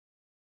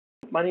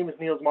My name is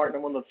Niels Martin.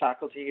 I'm one of the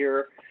faculty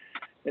here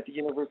at the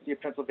University of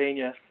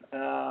Pennsylvania.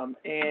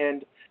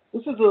 And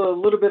this is a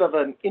little bit of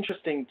an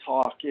interesting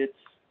talk. It's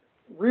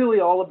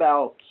really all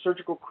about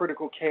surgical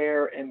critical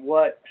care and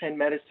what Penn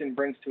Medicine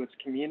brings to its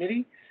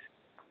community.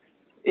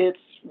 It's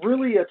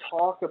really a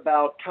talk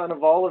about kind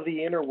of all of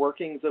the inner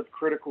workings of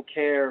critical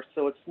care.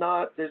 So it's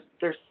not,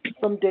 there's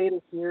some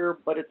data here,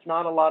 but it's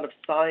not a lot of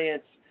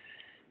science.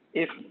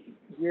 If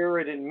you're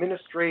an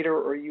administrator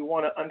or you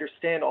want to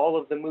understand all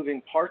of the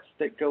moving parts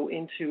that go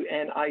into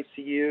an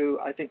ICU,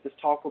 I think this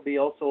talk will be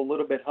also a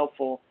little bit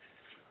helpful.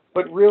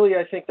 But really,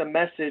 I think the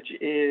message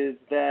is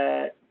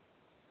that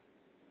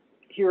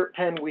here at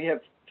Penn, we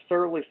have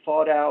thoroughly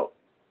thought out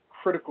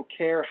critical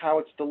care, how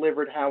it's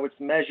delivered, how it's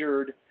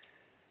measured,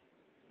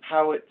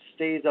 how it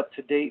stays up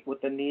to date with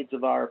the needs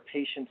of our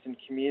patients and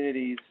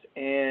communities.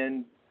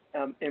 And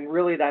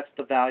really, that's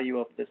the value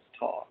of this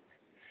talk.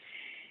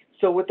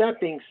 So with that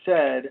being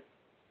said,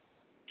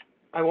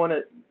 I want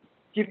to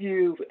give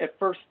you at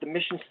first the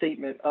mission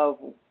statement of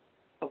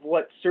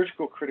what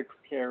surgical critical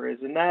care is,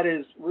 and that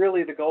is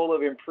really the goal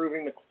of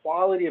improving the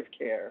quality of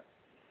care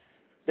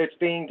that's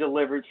being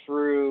delivered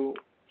through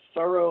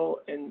thorough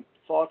and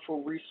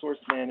thoughtful resource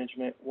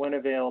management when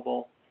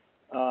available,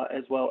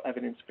 as well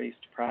evidence-based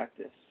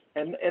practice.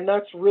 And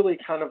that's really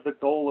kind of the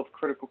goal of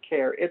critical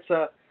care.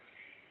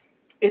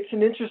 It's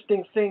an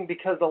interesting thing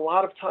because a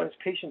lot of times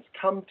patients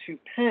come to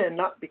Penn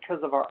not because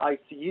of our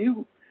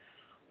ICU,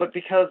 but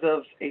because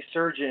of a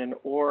surgeon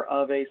or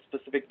of a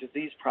specific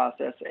disease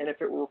process. And if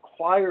it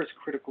requires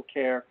critical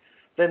care,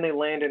 then they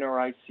land in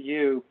our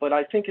ICU. But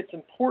I think it's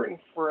important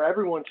for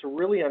everyone to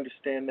really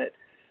understand that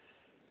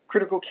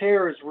critical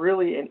care is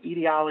really an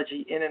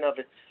etiology in and of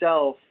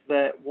itself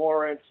that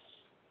warrants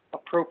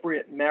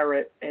appropriate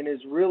merit and is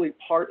really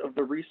part of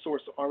the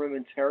resource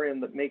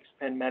armamentarium that makes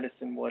Penn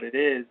Medicine what it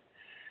is.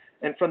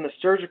 And from the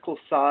surgical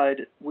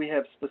side, we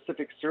have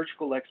specific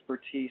surgical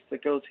expertise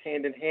that goes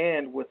hand in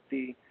hand with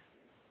the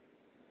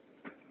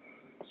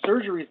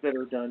surgeries that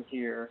are done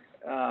here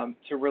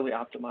to really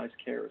optimize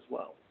care as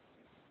well.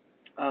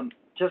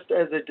 Just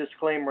as a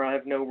disclaimer, I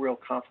have no real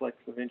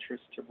conflicts of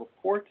interest to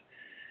report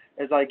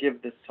as I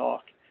give this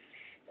talk.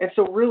 And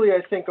so really,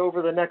 I think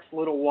over the next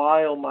little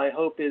while, my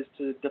hope is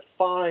to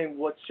define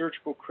what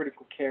surgical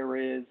critical care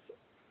is,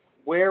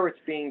 where it's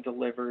being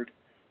delivered,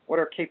 what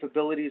our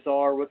capabilities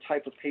are, what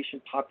type of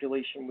patient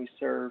population we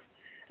serve,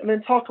 and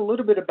then talk a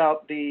little bit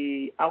about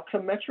the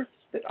outcome metrics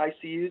that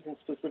ICUs and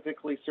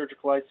specifically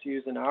surgical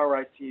ICUs and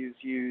our ICUs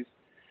use,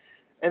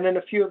 and then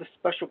a few of the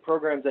special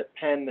programs at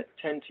Penn that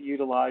tend to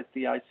utilize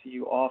the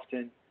ICU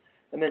often,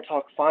 and then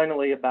talk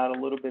finally about a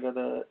little bit of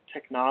the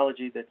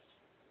technology that's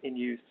in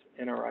use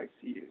in our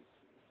ICUs.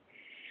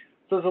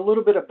 So as a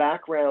little bit of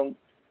background,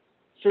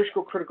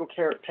 surgical critical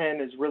care at Penn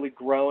is really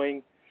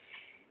growing.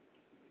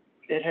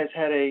 It has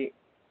had a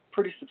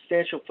pretty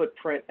substantial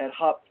footprint at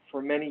HUP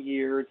for many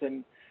years,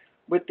 and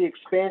with the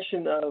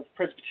expansion of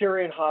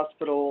Presbyterian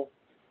Hospital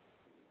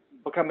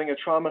becoming a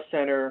trauma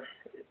center,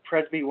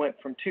 Presby went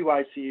from 2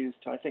 ICUs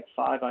to I think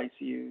 5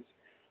 ICUs,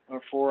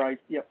 or 5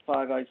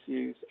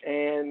 ICUs,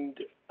 and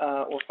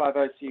or 5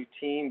 ICU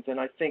teams, and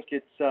I think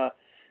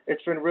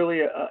it's been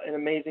really an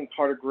amazing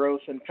part of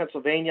growth. And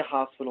Pennsylvania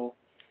Hospital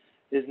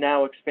is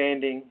now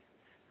expanding,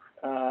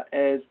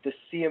 as the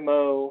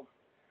CMO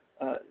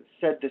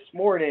said this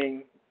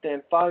morning.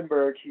 Dan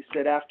Feinberg, he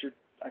said after,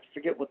 I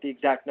forget what the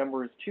exact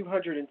number is,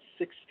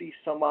 260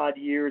 some odd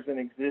years in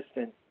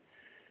existence,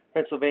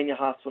 Pennsylvania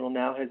Hospital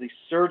now has a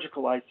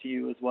surgical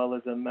ICU as well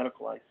as a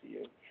medical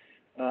ICU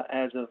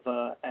as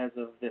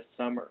of this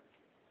summer.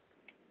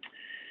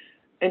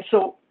 And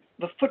so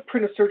the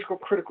footprint of surgical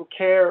critical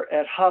care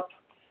at HUP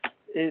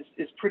is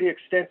pretty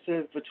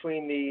extensive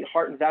between the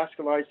heart and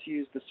vascular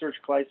ICUs, the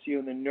surgical ICU,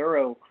 and the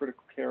neuro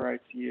critical care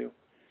ICU.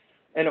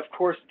 And of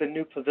course, the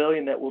new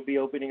pavilion that will be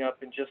opening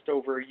up in just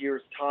over a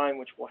year's time,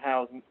 which will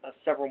house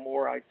several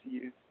more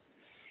ICUs.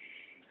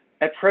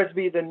 At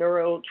Presby, the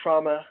neuro,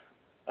 trauma,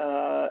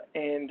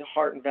 and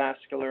heart and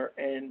vascular,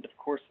 and of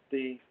course,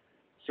 the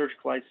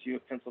surgical ICU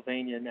of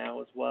Pennsylvania now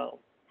as well.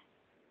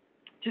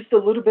 Just a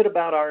little bit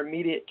about our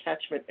immediate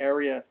catchment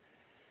area.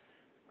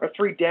 Our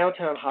 3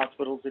 downtown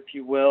hospitals, if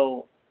you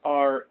will,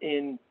 are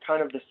in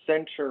kind of the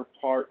center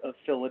part of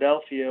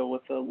Philadelphia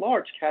with a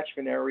large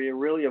catchment area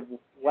really of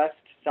west,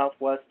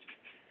 southwest,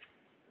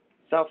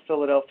 South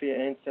Philadelphia,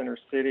 and Center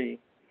City.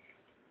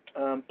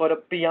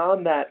 But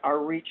beyond that, our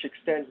reach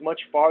extends much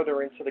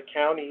farther into the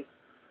counties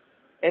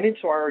and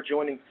into our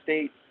adjoining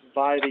states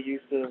via the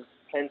use of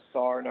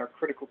PennStar and our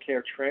critical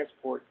care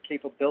transport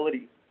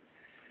capabilities.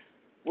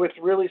 With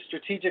really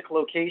strategic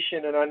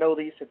location, and I know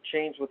these have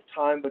changed with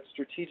time, but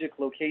strategic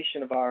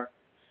location of our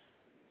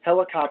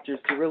helicopters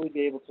to really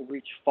be able to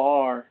reach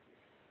far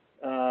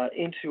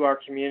into our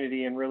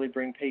community and really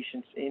bring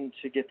patients in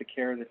to get the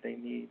care that they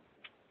need.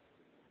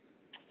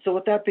 So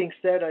with that being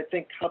said, I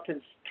think HUP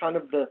is kind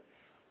of the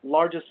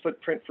largest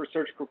footprint for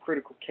surgical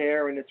critical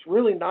care, and it's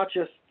really not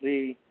just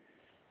the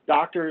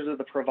doctors or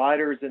the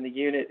providers in the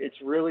unit, it's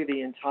really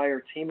the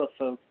entire team of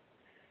folks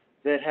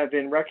that have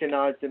been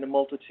recognized in a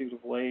multitude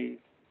of ways.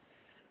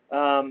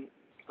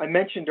 I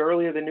mentioned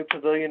earlier the new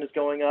pavilion is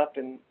going up,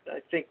 and I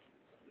think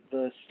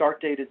the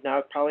start date is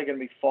now probably going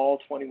to be fall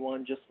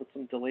 21, just with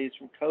some delays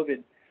from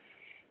COVID.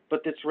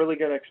 But it's really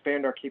going to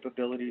expand our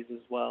capabilities as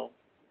well.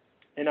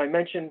 And I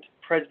mentioned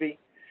Presby,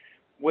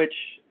 which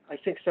I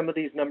think some of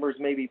these numbers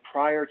may be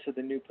prior to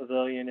the new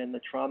pavilion and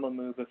the trauma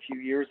move a few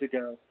years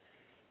ago,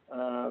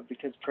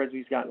 because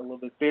Presby's gotten a little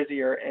bit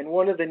busier. And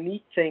one of the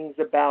neat things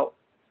about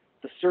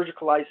the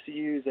surgical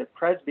ICUs at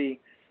Presby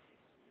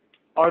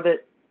are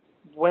that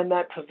when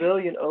that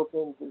pavilion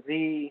opens,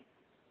 the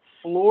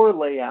floor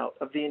layout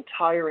of the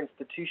entire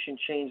institution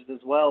changed as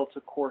well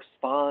to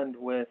correspond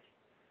with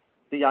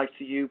the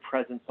ICU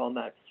presence on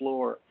that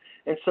floor.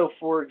 And so,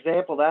 for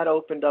example, that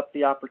opened up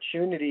the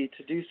opportunity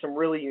to do some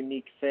really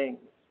unique things.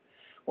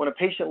 When a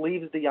patient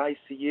leaves the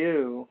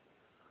ICU,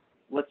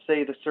 let's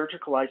say the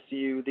surgical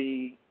ICU,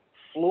 the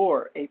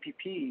floor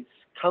APPs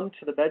come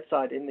to the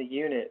bedside in the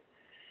unit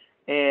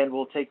and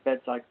will take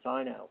bedside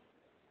sign out.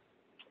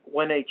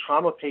 When a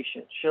trauma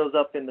patient shows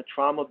up in the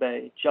trauma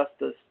bay just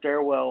a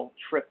stairwell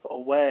trip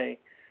away,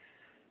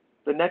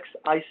 the next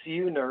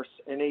ICU nurse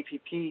and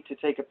APP to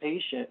take a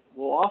patient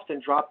will often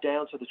drop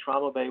down to the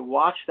trauma bay,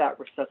 watch that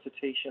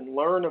resuscitation,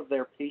 learn of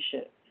their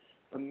patient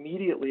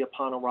immediately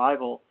upon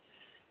arrival,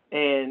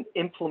 and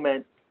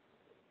implement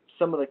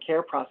some of the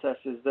care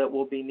processes that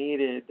will be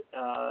needed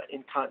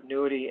in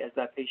continuity as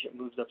that patient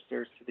moves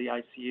upstairs to the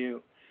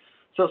ICU.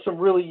 So some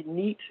really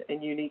neat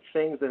and unique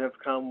things that have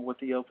come with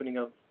the opening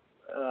of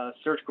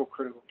surgical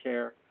critical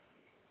care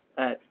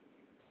at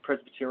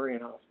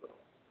Presbyterian Hospital.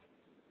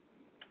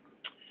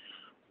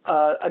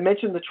 I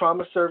mentioned the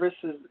trauma service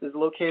is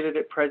located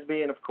at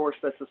Presby, and of course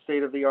that's a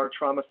state-of-the-art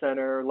trauma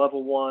center,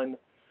 level 1,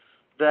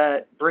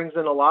 that brings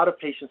in a lot of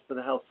patients to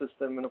the health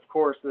system, and of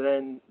course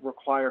then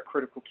require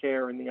critical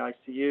care in the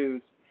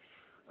ICUs.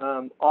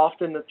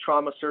 Often the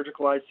trauma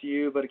surgical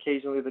ICU, but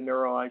occasionally the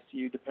neuro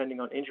ICU, depending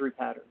on injury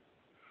patterns.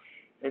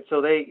 And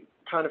so they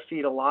kind of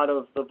feed a lot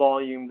of the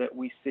volume that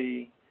we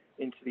see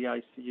into the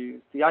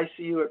ICUs. The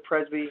ICU at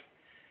Presby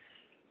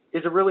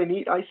is a really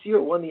neat ICU.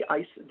 It won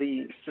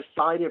the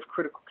Society of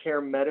Critical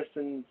Care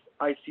Medicine's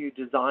ICU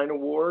Design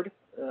Award,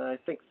 I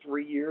think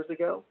 3 years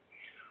ago,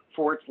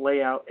 for its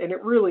layout. And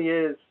it really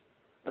is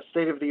a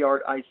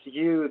state-of-the-art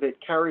ICU that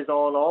carries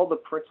on all the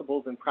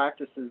principles and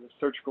practices of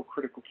surgical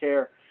critical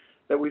care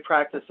that we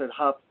practice at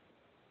HUP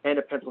and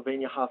at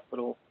Pennsylvania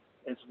Hospital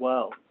as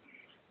well.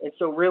 And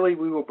so really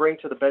we will bring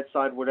to the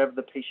bedside whatever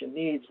the patient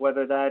needs,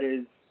 whether that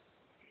is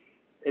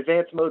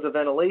advanced modes of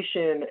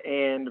ventilation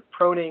and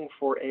proning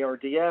for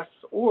ARDS,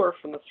 or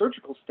from the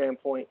surgical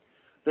standpoint,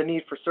 the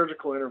need for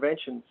surgical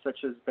interventions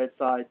such as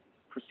bedside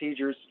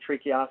procedures,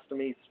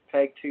 tracheostomies,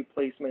 PEG tube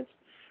placements,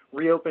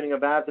 reopening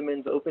of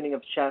abdomens, opening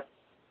of chests,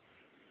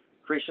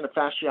 creation of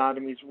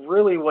fasciotomies,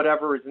 really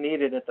whatever is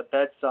needed at the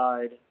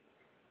bedside.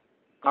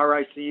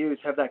 Our ICUs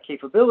have that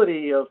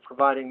capability of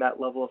providing that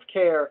level of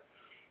care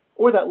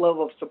or that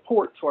level of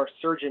support to our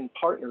surgeon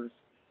partners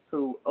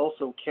who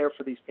also care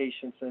for these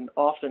patients and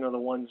often are the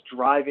ones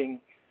driving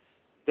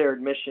their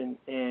admission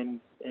and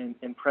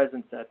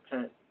presence at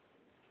Penn.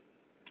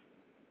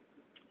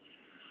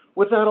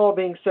 With that all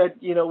being said,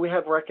 you know, we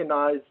have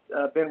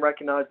been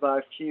recognized by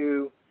a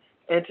few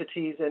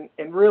entities,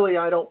 and really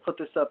I don't put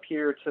this up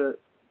here to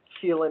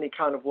feel any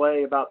kind of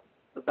way about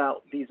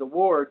these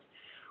awards.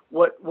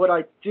 What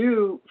I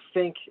do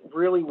think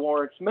really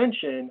warrants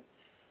mention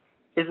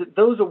is that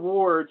those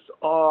awards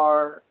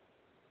are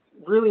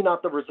really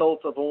not the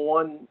result of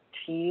one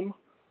team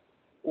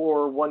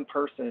or one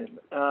person.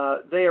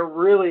 They are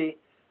really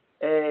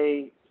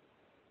a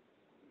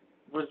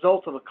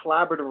result of a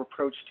collaborative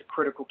approach to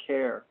critical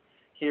care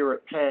here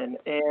at Penn.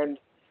 And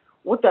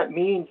what that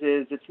means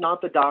is it's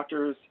not the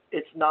doctors,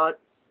 it's not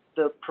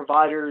the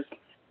providers,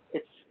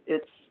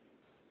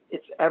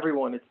 it's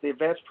everyone. It's the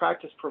advanced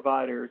practice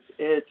providers,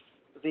 it's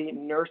the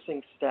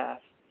nursing staff,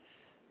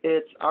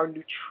 it's our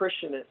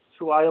nutritionists,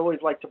 who I always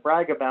like to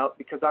brag about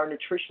because our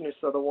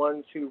nutritionists are the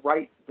ones who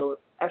write the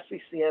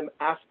SCCM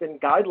Aspen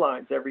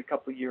guidelines every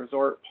couple of years,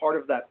 or part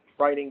of that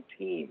writing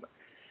team,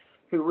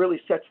 who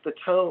really sets the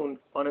tone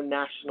on a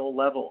national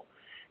level.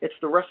 It's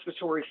the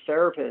respiratory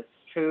therapists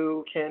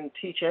who can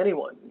teach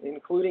anyone,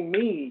 including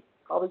me,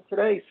 probably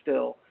today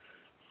still,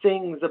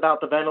 things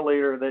about the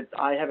ventilator that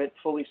I haven't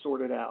fully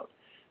sorted out.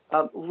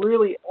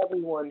 Really,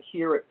 everyone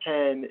here at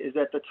Penn is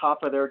at the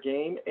top of their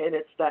game, and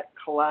it's that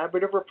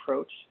collaborative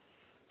approach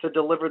to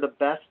deliver the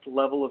best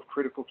level of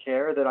critical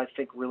care that I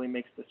think really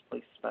makes this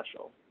place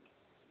special.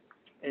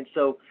 And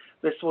so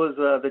this was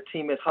the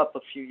team at HUP a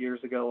few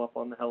years ago up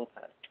on the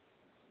helipad.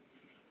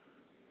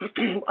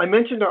 I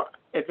mentioned our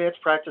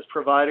advanced practice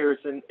providers,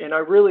 and I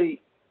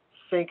really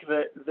think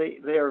that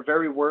they are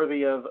very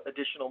worthy of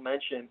additional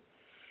mention.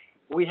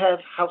 We have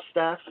house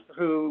staff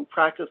who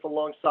practice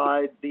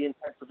alongside the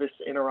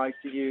intensivists in our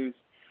ICUs.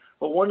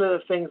 But one of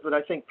the things that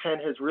I think Penn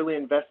has really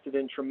invested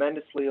in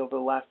tremendously over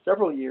the last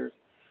several years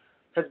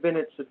has been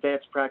its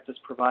advanced practice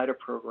provider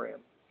program.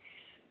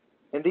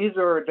 And these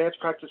are advanced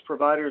practice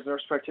providers,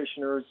 nurse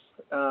practitioners,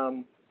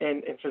 and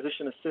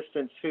physician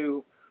assistants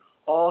who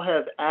all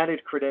have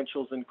added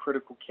credentials in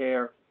critical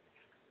care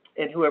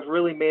and who have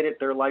really made it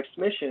their life's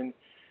mission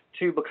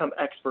to become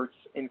experts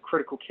in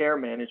critical care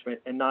management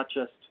and not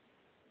just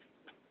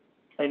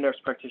a nurse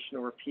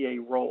practitioner or PA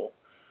role.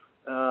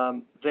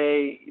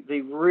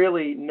 They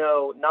really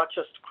know not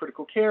just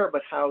critical care,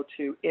 but how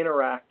to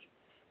interact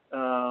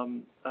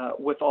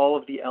with all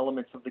of the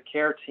elements of the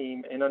care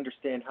team and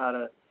understand how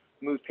to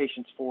move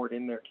patients forward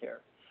in their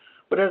care.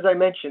 But as I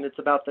mentioned, it's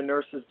about the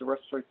nurses, the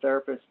respiratory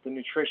therapists, the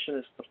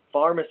nutritionists, the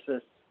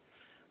pharmacists,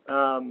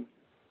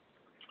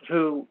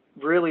 who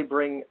really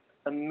bring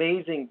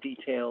amazing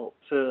detail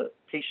to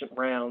patient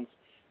rounds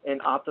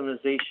and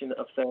optimization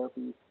of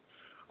therapies.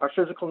 Our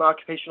physical and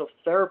occupational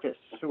therapists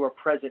who are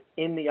present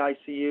in the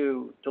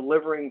ICU,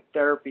 delivering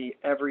therapy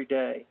every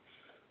day.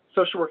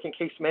 Social work and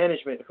case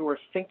management who are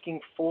thinking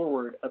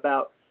forward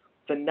about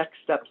the next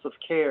steps of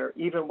care,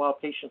 even while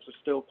patients are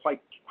still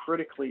quite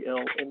critically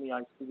ill in the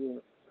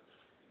ICU.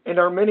 And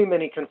our many,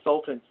 many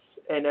consultants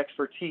and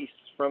expertise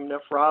from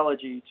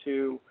nephrology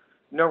to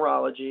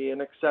neurology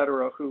and et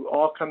cetera, who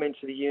all come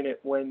into the unit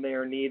when they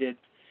are needed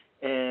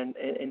and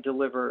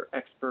deliver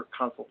expert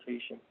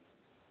consultation.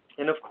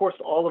 And of course,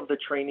 all of the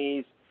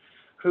trainees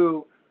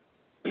who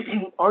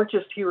aren't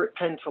just here at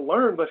Penn to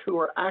learn, but who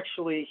are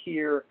actually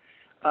here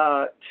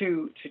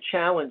to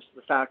challenge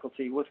the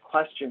faculty with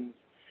questions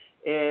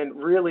and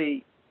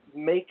really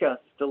make us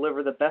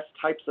deliver the best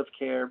types of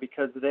care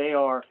because they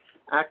are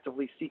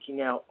actively seeking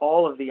out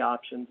all of the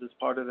options as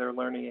part of their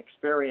learning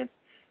experience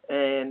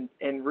and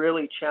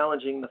really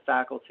challenging the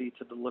faculty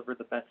to deliver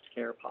the best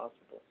care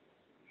possible.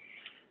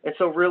 And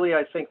so really,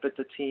 I think that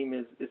the team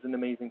is an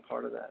amazing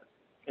part of that.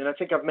 And I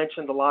think I've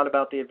mentioned a lot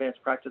about the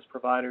advanced practice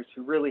providers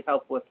who really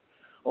help with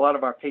a lot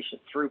of our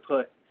patient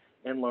throughput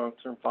and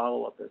long-term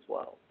follow-up as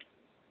well.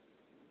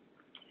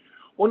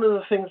 One of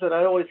the things that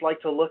I always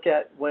like to look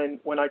at when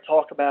I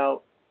talk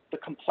about the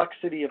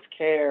complexity of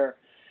care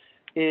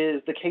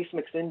is the case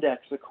mix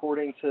index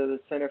according to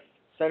the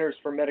Centers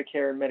for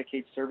Medicare and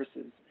Medicaid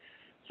Services.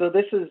 So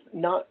this is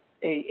not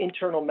an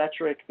internal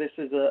metric, this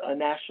is a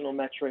national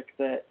metric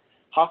that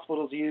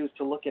hospitals use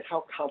to look at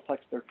how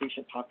complex their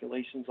patient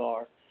populations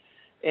are.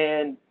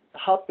 And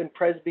HUP and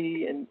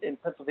Presby in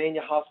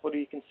Pennsylvania Hospital,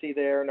 you can see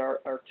there, and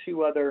our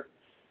two other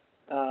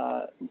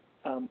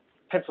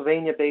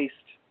Pennsylvania-based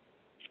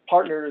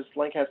partners,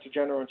 Lancaster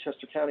General and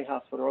Chester County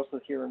Hospital, are also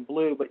here in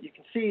blue. But you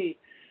can see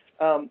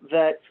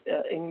that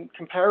in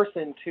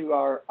comparison to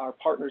our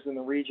partners in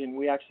the region,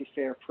 we actually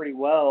fare pretty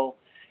well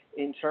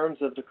in terms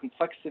of the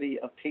complexity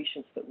of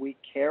patients that we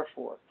care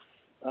for.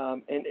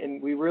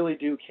 And we really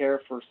do care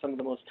for some of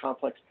the most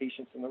complex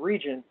patients in the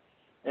region.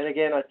 And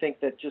again, I think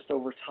that just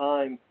over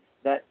time,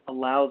 that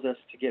allows us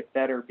to get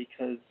better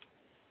because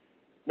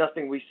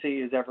nothing we see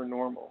is ever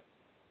normal.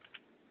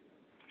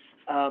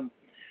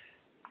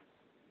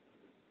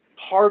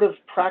 Part of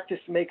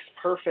practice makes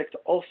perfect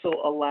also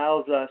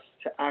allows us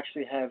to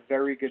actually have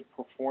very good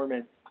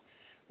performance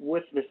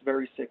with this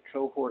very sick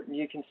cohort. And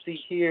you can see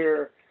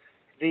here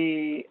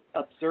the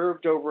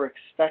observed over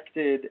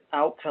expected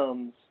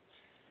outcomes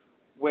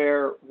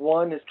where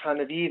 1 is kind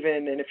of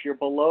even, and if you're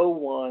below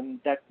 1,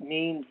 that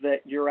means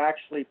that you're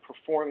actually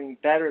performing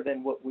better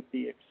than what would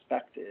be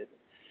expected.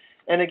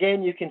 And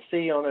again, you can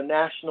see on a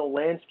national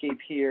landscape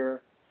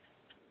here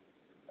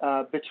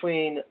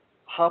between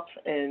HUP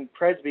and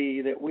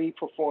Presby that we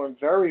perform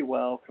very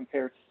well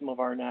compared to some of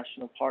our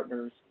national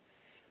partners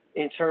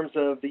in terms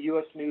of the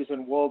U.S. News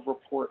and World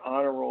Report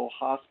honor roll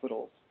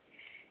hospitals.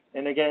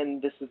 And again,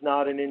 this is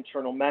not an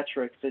internal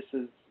metric, this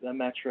is a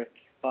metric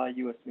by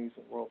U.S. News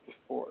and World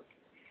Report.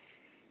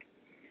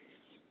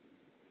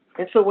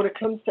 And so when it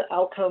comes to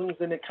outcomes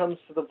and it comes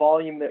to the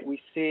volume that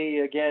we see,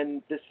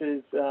 again, this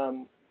is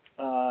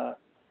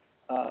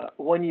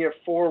 1 year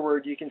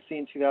forward. You can see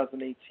in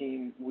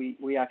 2018,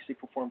 we actually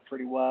performed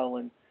pretty well.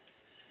 And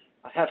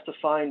I have to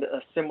find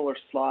a similar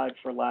slide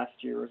for last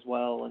year as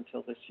well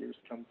until this year's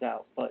comes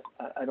out. But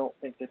I don't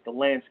think that the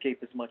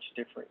landscape is much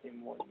different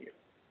in 1 year.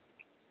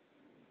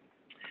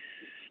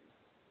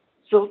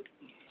 So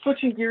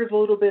switching gears a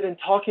little bit and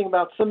talking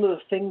about some of the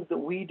things that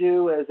we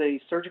do as a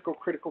surgical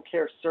critical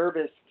care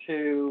service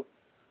to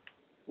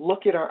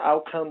look at our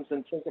outcomes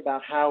and think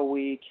about how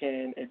we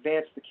can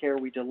advance the care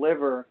we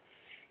deliver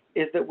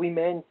is that we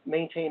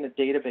maintain a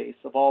database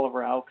of all of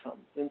our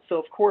outcomes. And so,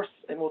 of course,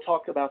 and we'll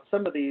talk about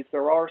some of these,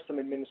 there are some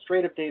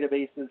administrative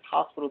databases,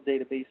 hospital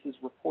databases,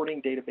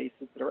 reporting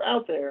databases that are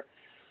out there,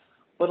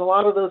 but a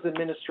lot of those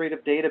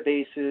administrative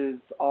databases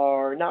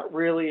are not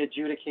really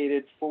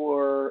adjudicated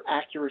for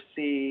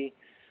accuracy.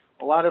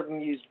 A lot of them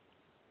use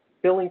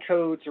billing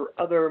codes or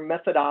other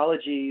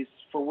methodologies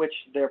for which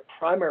their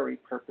primary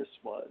purpose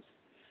was.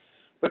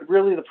 But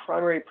really the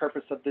primary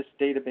purpose of this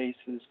database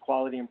is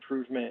quality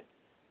improvement,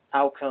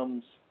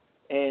 outcomes,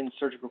 and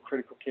surgical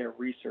critical care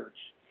research.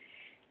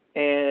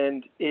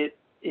 And it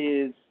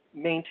is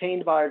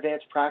maintained by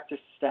advanced practice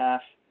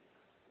staff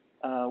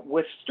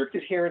with strict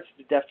adherence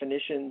to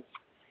definitions,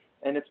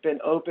 and it's been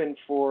open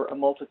for a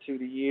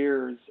multitude of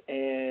years.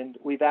 And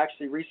we've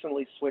actually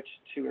recently switched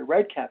to a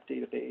REDCap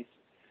database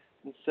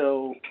And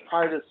so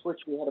prior to the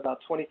switch, we had about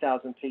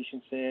 20,000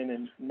 patients in,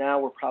 and now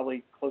we're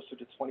probably closer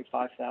to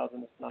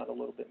 25,000, if not a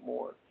little bit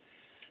more.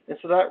 And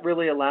so that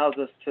really allows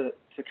us to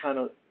kind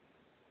of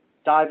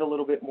dive a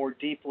little bit more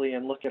deeply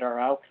and look at our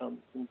outcomes.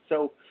 And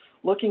so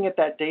looking at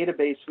that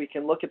database, we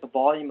can look at the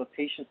volume of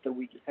patients that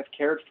we have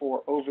cared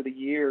for over the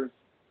years.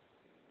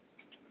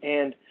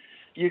 And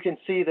you can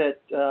see that,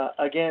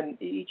 again,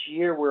 each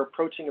year we're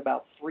approaching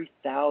about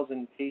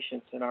 3,000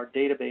 patients in our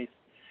database.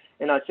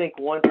 And I think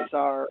once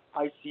our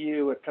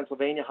ICU at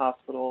Pennsylvania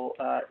Hospital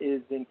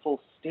is in full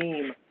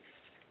steam,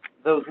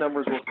 those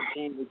numbers will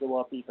continue to go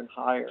up even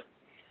higher.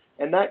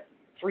 And that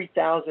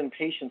 3,000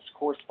 patients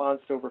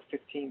corresponds to over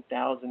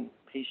 15,000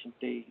 patient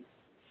days,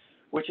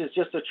 which is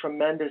just a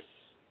tremendous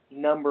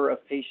number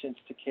of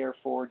patients to care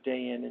for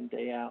day in and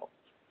day out.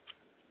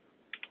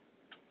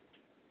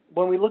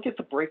 When we look at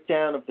the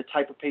breakdown of the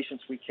type of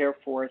patients we care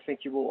for, I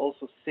think you will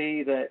also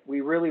see that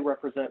we really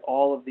represent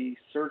all of the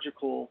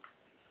surgical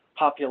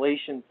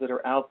populations that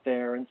are out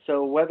there. And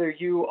so whether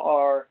you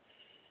are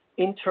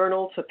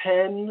internal to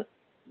Penn,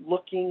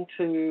 looking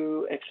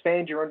to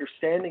expand your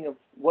understanding of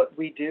what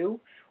we do,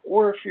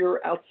 or if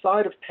you're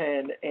outside of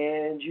Penn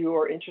and you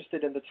are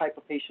interested in the type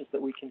of patients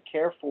that we can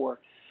care for,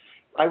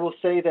 I will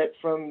say that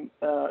from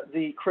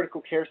the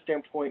critical care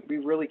standpoint, we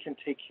really can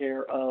take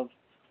care of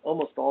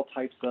almost all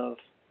types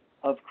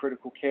of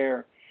critical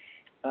care.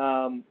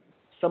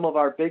 Some of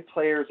our big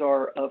players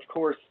are, of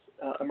course,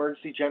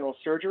 emergency general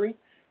surgery,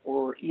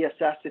 or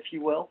ESS, if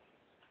you will,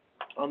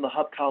 on the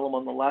hub column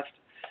on the left.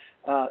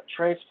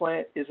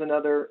 Transplant is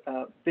another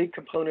big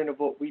component of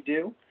what we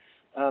do.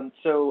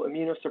 So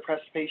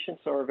immunosuppressed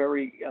patients are a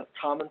very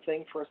common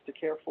thing for us to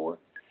care for.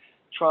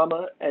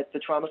 Trauma at the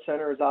trauma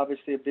center is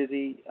obviously a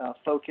busy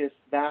focus.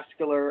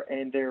 Vascular,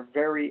 and they're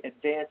very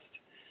advanced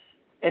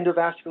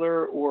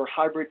endovascular or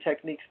hybrid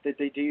techniques that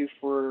they do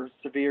for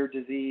severe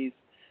disease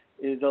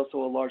is also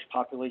a large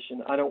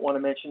population. I don't want to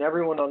mention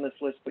everyone on this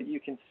list, but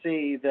you can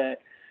see that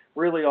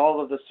really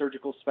all of the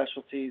surgical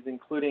specialties,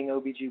 including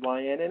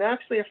OBGYN, and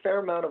actually a fair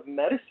amount of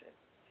medicine,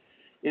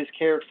 is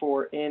cared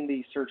for in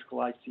the surgical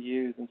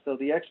ICUs. And so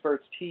the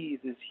expertise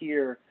is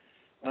here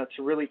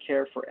to really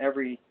care for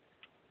every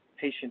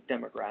patient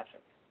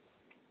demographic.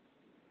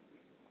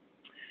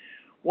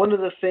 One of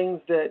the things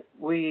that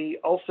we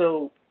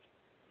also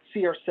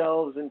see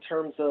ourselves in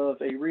terms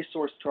of a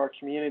resource to our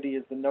community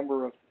is the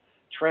number of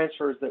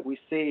transfers that we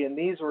see, and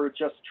these were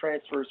just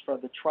transfers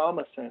from the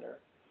trauma center.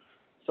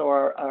 So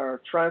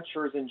our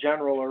transfers in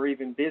general are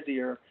even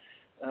busier.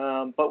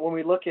 But when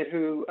we look at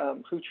who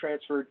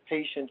transferred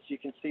patients, you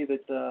can see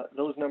that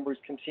those numbers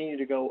continue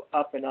to go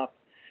up and up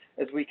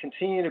as we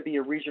continue to be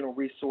a regional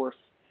resource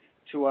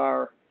to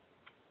our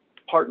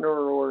partner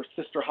or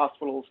sister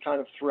hospitals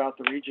kind of throughout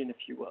the region, if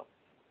you will.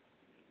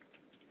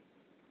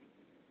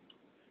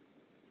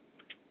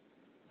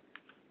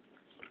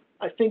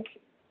 I think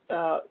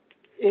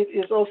it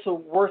is also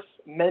worth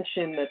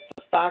mentioning that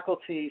the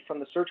faculty from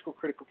the surgical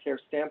critical care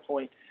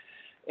standpoint,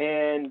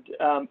 and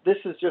this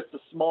is just a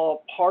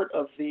small part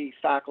of the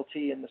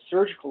faculty in the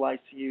surgical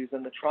ICUs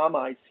and the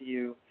trauma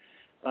ICU,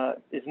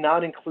 is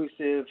not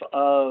inclusive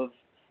of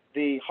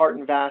the heart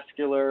and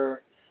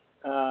vascular,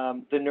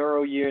 the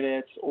neuro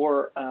units,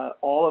 or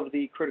all of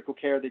the critical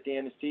care that the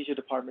anesthesia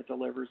department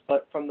delivers.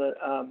 But from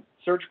the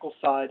surgical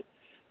side,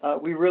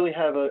 we really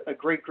have a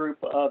great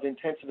group of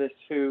intensivists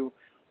who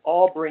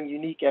all bring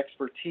unique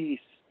expertise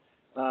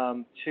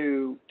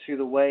to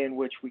the way in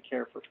which we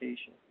care for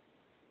patients.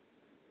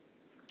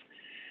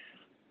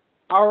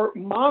 Our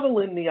model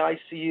in the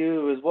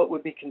ICU is what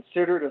would be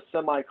considered a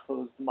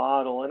semi-closed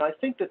model, and I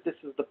think that this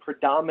is the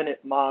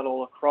predominant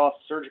model across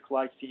surgical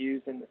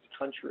ICUs in this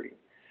country.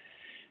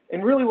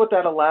 And really what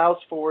that allows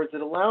for is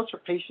it allows for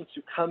patients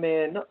who come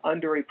in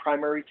under a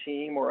primary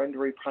team or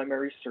under a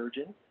primary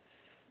surgeon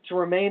to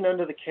remain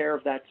under the care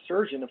of that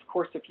surgeon. Of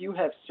course, if you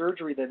have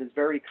surgery that is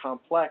very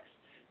complex,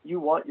 you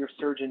want your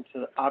surgeon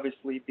to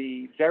obviously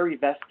be very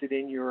vested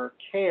in your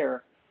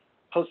care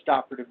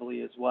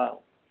post-operatively as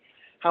well.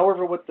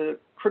 However, what the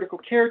critical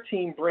care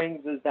team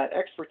brings is that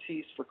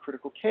expertise for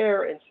critical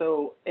care, and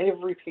so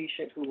every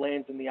patient who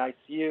lands in the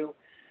ICU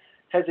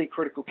has a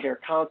critical care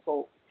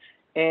consult.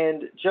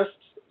 And just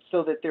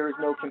so that there is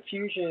no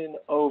confusion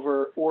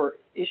over or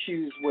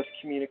issues with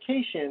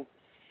communication,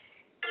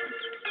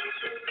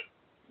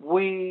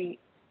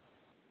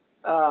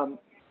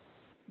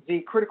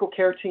 the critical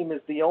care team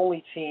is the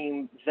only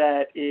team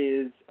that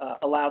is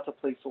allowed to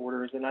place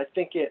orders, and I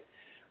think it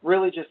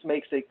really just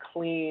makes a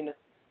clean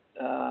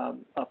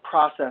a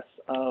process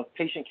of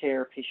patient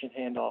care, patient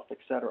handoff,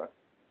 etc.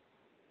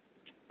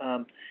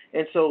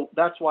 And so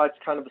that's why it's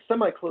kind of a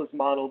semi-closed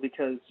model,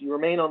 because you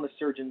remain on the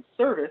surgeon's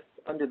service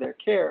under their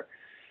care,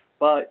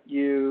 but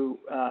you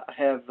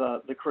have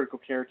the critical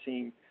care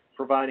team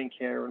providing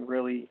care and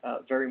really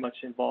very much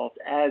involved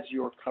as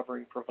your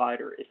covering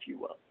provider, if you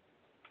will.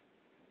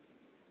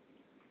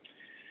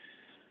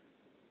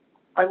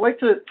 I'd like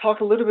to talk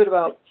a little bit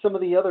about some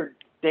of the other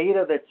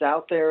data that's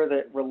out there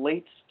that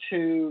relates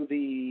to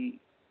the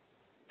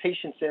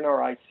patients in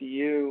our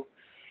ICU.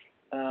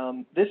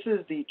 This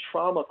is the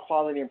Trauma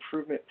Quality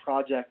Improvement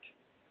Project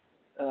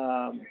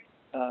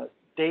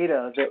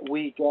data that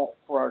we get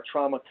for our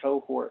trauma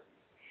cohort.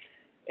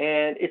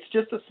 And it's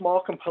just a small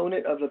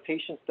component of the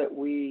patients that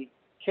we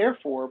care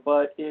for,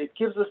 but it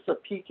gives us a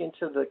peek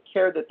into the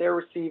care that they're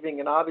receiving,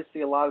 and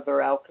obviously a lot of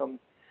their outcomes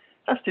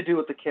has to do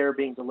with the care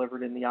being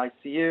delivered in the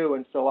ICU,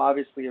 and so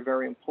obviously a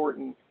very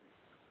important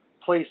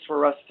place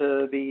for us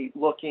to be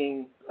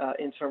looking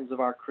in terms of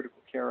our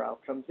critical care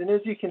outcomes. And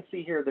as you can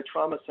see here, the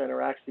trauma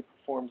center actually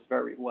performs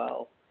very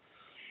well.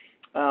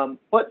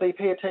 But they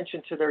pay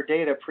attention to their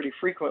data pretty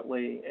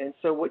frequently, and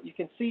so what you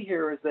can see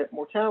here is that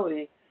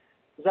mortality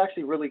is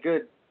actually really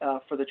good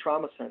for the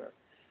trauma center.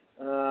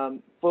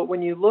 But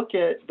when you look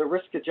at the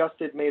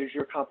risk-adjusted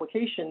major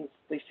complications,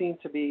 they seem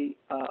to be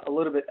a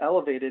little bit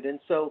elevated. And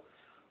so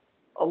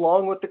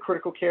along with the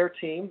critical care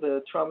team,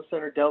 the trauma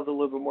center delved a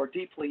little bit more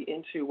deeply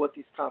into what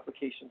these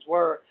complications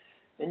were.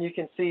 And you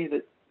can see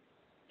that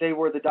they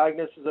were the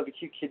diagnosis of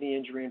acute kidney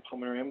injury and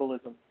pulmonary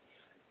embolism.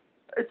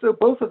 And so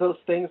both of those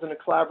things in a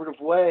collaborative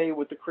way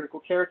with the critical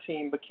care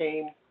team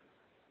became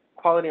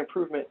quality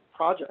improvement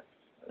projects.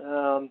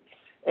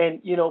 And,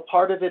 you know,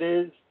 part of it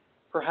is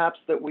perhaps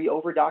that we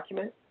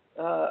over-document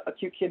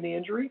acute kidney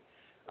injury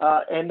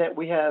and that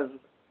we have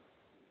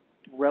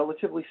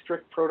relatively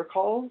strict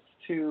protocols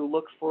to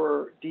look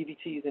for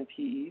DVTs and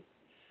PEs.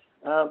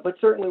 But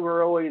certainly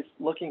we're always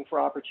looking for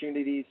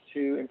opportunities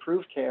to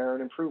improve care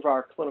and improve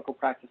our clinical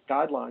practice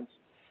guidelines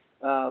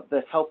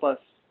that help us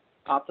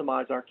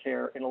optimize our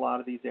care in a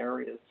lot of these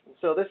areas. And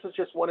so this is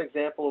just one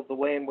example of the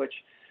way in which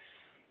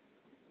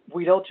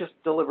we don't just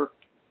deliver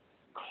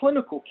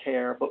clinical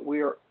care, but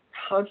we are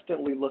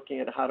constantly looking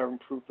at how to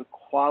improve the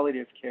quality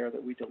of care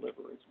that we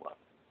deliver as well.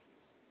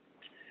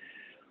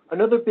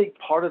 Another big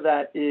part of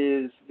that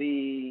is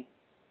the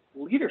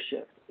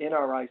leadership in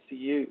our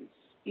ICUs.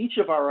 Each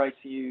of our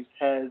ICUs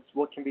has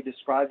what can be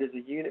described as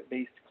a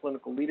unit-based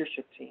clinical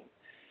leadership team,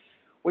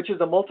 which is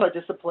a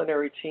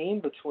multidisciplinary team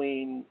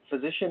between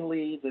physician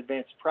leads,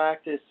 advanced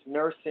practice,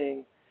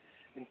 nursing,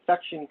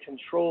 infection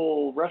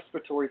control,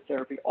 respiratory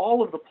therapy.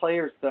 All of the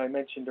players that I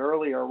mentioned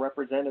earlier are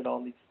represented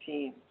on these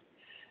teams.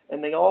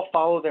 And they all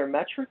follow their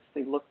metrics.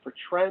 They look for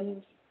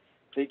trends.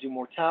 They do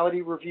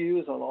mortality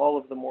reviews on all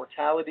of the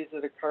mortalities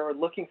that occur,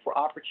 looking for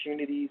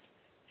opportunities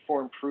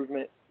for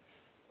improvement.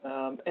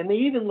 And they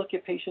even look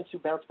at patients who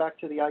bounce back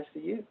to the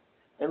ICU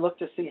and look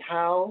to see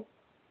how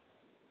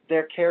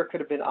their care could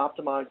have been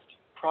optimized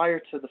prior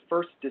to the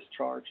first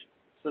discharge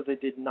so they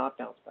did not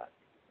bounce back,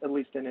 at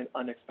least in an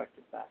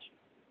unexpected fashion.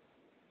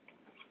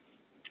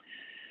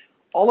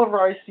 All of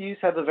our ICUs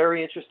have a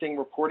very interesting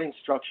reporting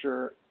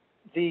structure.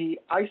 The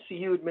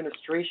ICU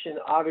administration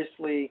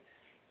obviously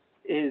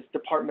is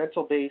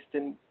departmental based,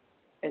 and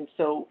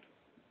so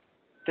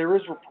there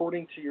is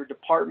reporting to your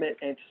department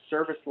and to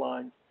service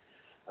lines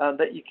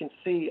that you can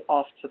see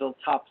off to the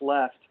top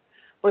left.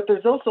 But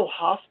there's also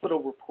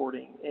hospital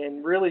reporting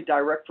and really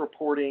direct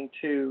reporting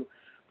to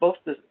both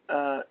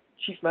the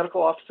Chief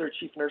Medical Officer,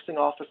 Chief Nursing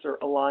Officer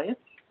Alliance,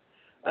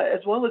 as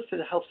well as to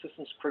the Health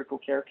Systems Critical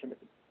Care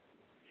Committee,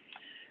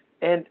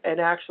 and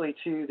actually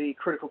to the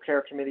critical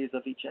care committees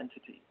of each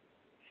entity.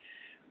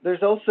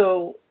 There's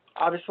also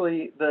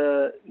obviously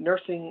the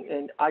nursing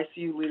and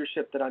ICU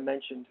leadership that I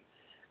mentioned,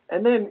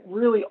 and then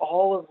really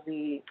all of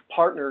the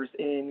partners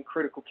in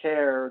critical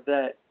care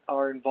that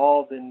are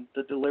involved in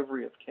the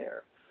delivery of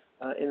care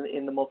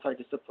in the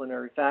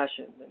multidisciplinary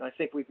fashion. And I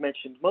think we've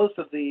mentioned most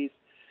of these,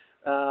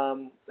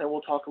 and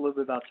we'll talk a little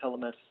bit about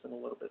telemedicine a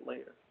little bit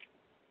later.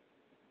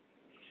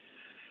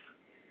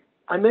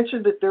 I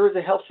mentioned that there is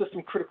a Health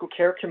System Critical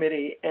Care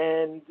Committee,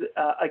 and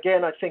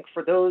again, I think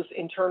for those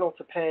internal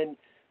to Penn,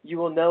 you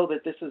will know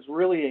that this is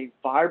really a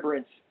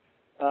vibrant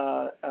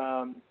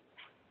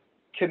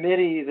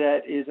committee that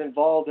is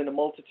involved in a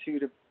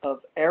multitude of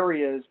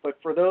areas, but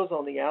for those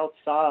on the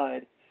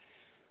outside,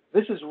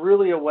 this is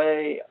really a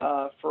way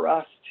for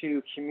us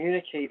to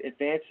communicate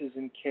advances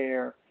in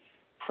care,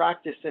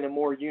 practice in a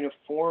more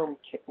uniform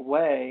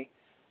way,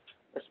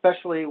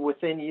 especially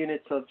within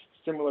units of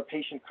similar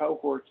patient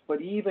cohorts,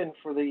 but even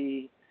for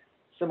the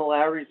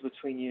similarities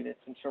between units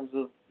in terms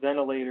of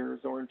ventilators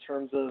or in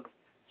terms of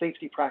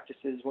safety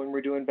practices when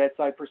we're doing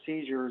bedside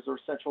procedures or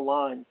central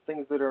lines,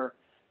 things that are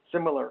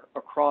similar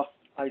across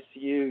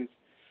ICUs.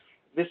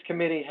 This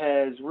committee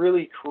has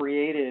really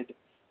created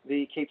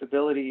the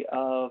capability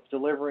of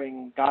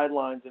delivering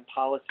guidelines and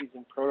policies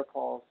and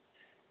protocols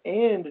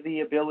and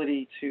the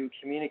ability to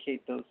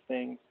communicate those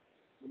things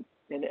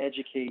and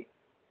educate.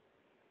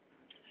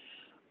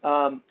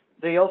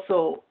 They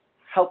also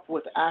help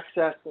with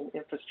access and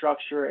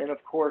infrastructure and,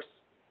 of course,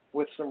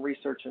 with some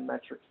research and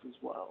metrics as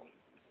well.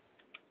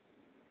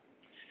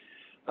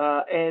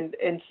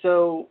 And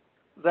so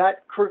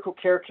that critical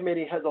care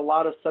committee has a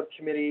lot of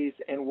subcommittees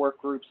and work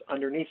groups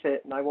underneath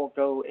it, and I won't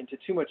go into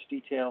too much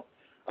detail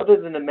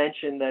other than to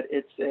mention that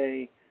it's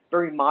a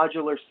very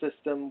modular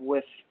system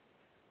with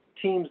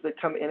teams that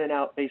come in and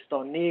out based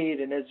on need.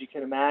 And as you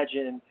can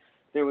imagine,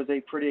 there was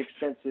a pretty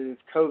extensive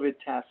COVID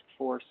task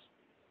force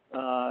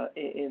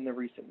in the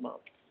recent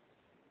months.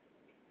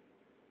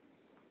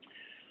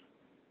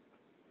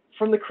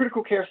 from the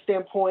critical care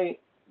standpoint,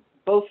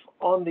 both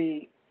on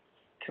the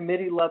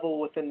committee level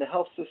within the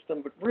health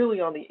system, but really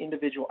on the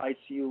individual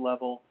ICU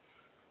level,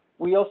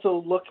 we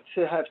also look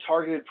to have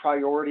targeted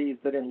priorities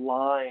that in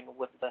line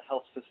with the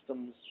health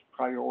system's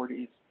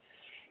priorities.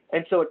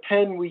 And so at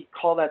Penn, we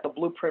call that the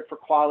blueprint for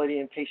quality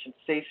and patient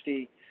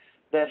safety,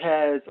 that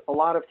has a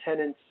lot of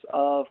tenets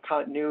of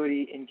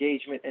continuity,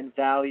 engagement, and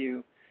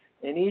value.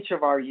 And each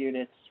of our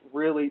units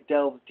really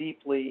delves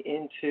deeply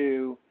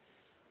into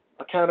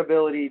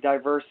accountability,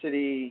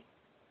 diversity,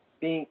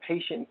 being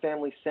patient and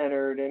family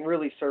centered, and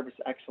really service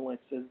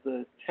excellence as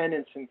the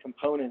tenets and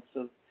components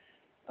of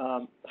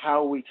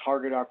how we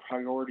target our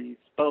priorities,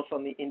 both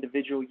on the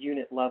individual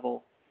unit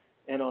level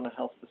and on a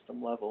health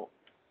system level.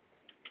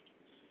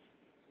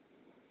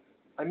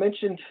 I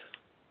mentioned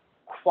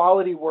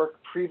quality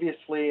work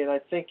previously, and I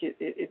think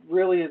it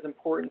really is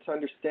important to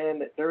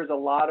understand that there is a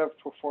lot of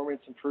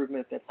performance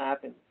improvement that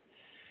happens.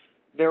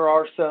 There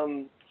are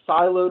some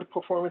siloed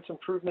performance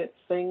improvement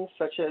things,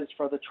 such as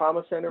for the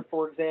trauma center,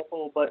 for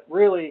example, but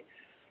really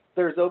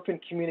there's open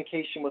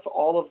communication with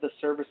all of the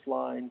service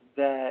lines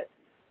that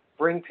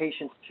bring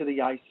patients to the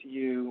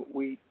ICU.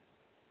 We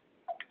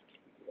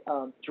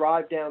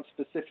drive down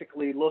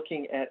specifically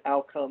looking at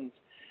outcomes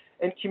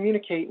and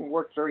communicate and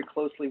work very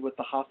closely with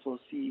the hospital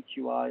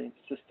CEQI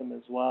system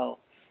as well.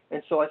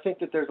 And so I think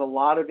that there's a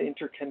lot of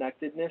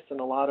interconnectedness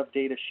and a lot of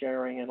data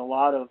sharing and a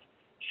lot of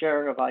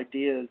sharing of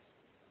ideas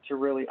to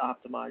really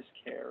optimize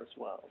care as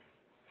well.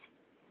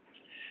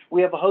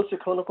 We have a host of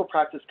clinical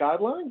practice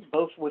guidelines,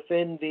 both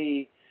within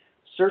the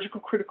surgical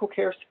critical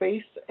care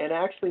space and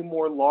actually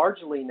more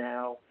largely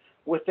now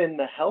within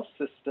the health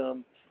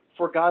system,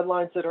 for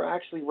guidelines that are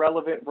actually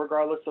relevant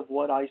regardless of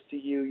what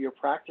ICU you're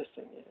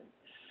practicing in.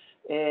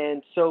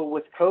 And so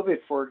with COVID,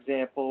 for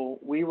example,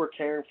 we were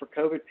caring for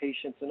COVID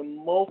patients in a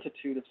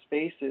multitude of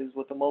spaces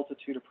with a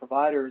multitude of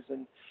providers,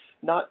 and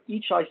not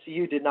each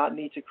ICU did not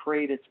need to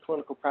create its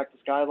clinical practice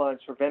guidelines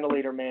for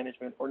ventilator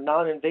management or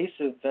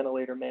non-invasive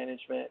ventilator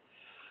management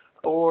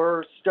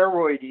or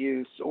steroid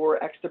use or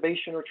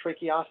extubation or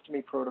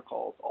tracheostomy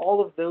protocols.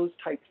 All of those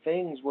type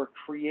things were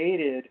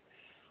created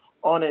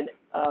on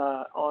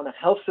a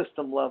health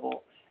system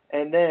level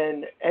and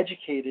then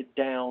educated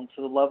down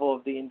to the level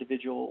of the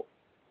individual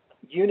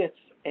units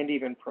and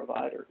even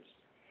providers.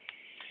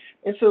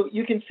 And so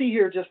you can see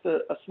here just a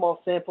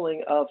small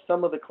sampling of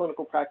some of the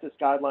clinical practice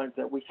guidelines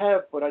that we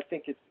have, but I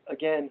think it's,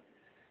 again,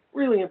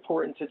 really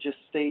important to just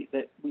state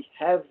that we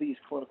have these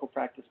clinical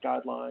practice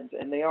guidelines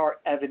and they are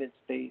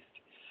evidence-based.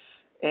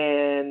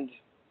 And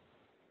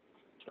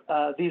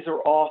these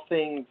are all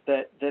things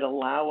that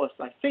allow us,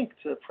 I think,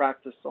 to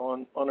practice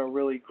on a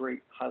really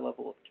great high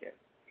level of care.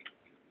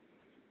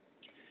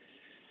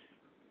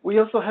 We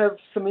also have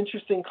some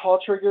interesting call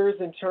triggers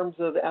in terms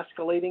of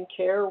escalating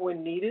care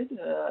when needed,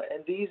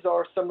 and these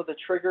are some of the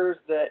triggers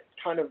that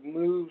kind of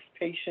move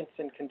patients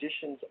and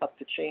conditions up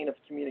the chain of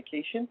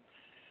communication.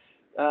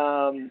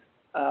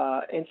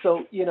 And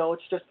so, you know,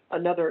 it's just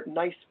another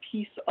nice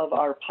piece of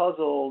our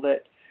puzzle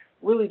that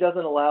really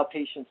doesn't allow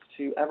patients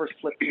to ever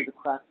slip through the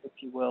cracks, if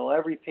you will.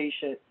 Every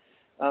patient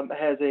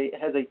has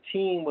a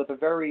team with a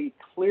very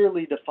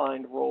clearly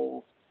defined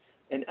roles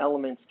and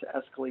elements to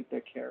escalate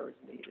their care as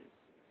needed.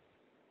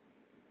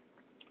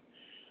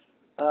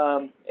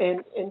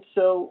 And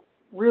so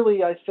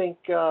really, I think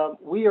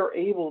we are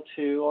able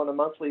to, on a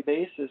monthly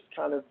basis,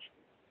 kind of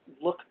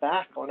look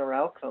back on our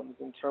outcomes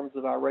in terms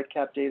of our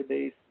REDCap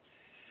database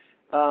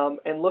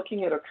and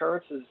looking at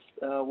occurrences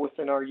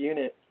within our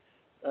unit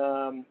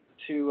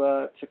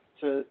to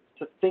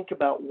think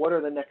about what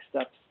are the next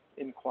steps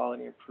in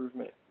quality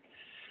improvement.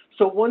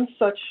 So one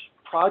such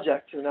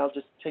project, and I'll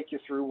just take you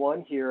through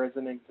one here as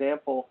an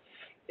example,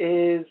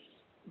 is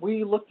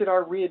we looked at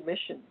our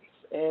readmissions.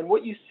 And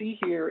what you see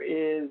here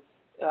is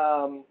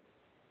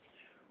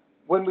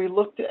when we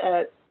looked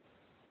at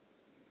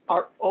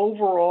our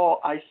overall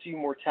ICU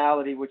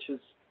mortality, which is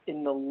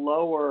in the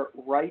lower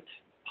right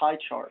pie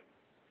chart,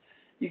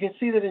 you can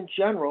see that in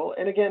general,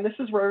 and again, this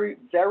is very,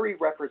 very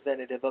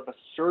representative of a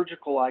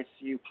surgical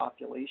ICU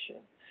population,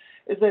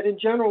 is that in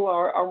general,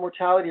 our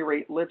mortality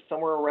rate lives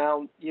somewhere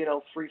around,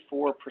 3,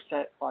 4%,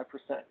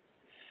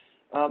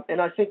 5%. And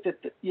I think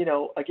that,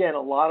 again,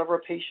 a lot of our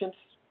patients,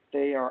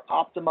 they are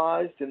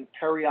optimized in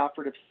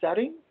perioperative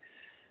setting,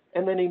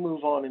 and then they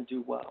move on and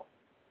do well.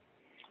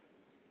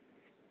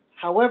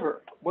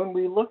 However, when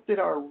we looked at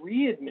our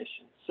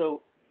readmissions,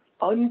 so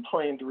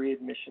unplanned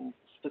readmissions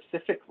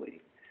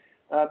specifically,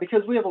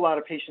 because we have a lot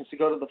of patients who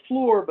go to the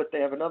floor, but they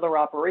have another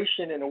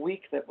operation in a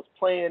week that was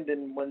planned,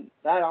 and when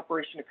that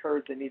operation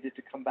occurred, they needed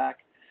to come back.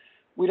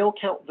 We don't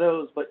count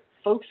those, but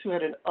folks who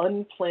had an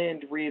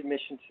unplanned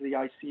readmission to the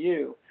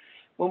ICU,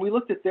 when we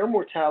looked at their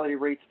mortality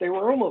rates, they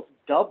were almost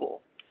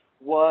double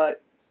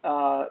what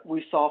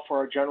we saw for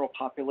our general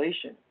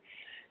population.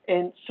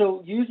 And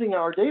so using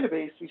our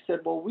database, we said,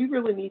 well, we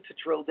really need to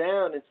drill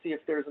down and see if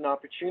there's an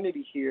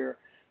opportunity here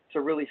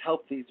to really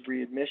help these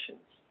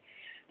readmissions.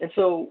 And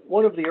so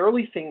one of the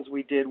early things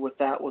we did with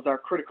that was our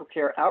critical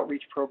care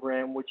outreach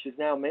program, which is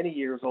now many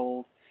years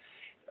old.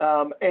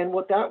 And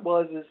what that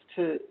was is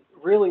to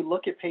really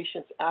look at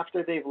patients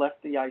after they've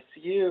left the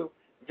ICU,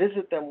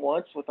 visit them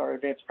once with our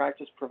advanced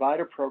practice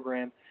provider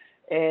program,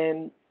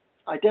 and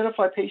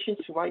identify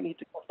patients who might need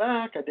to come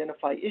back,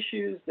 identify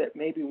issues that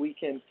maybe we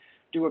can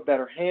do a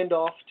better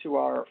handoff to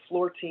our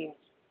floor teams.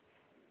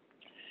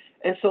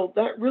 And so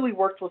that really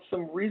worked with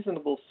some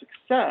reasonable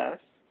success,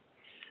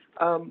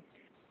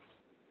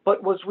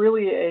 but was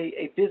really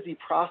a busy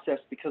process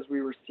because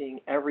we were seeing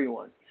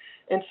everyone.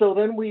 And so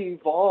then we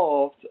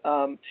evolved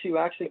to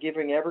actually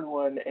giving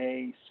everyone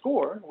a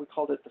score. We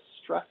called it the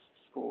stress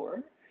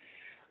score,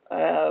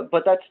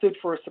 but that stood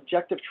for a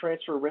subjective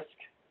transfer risk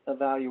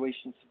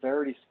evaluation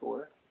severity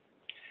score.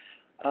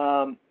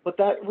 But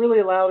that really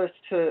allowed us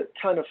to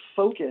kind of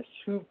focus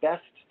who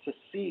best to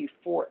see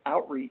for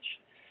outreach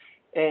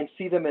and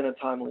see them in a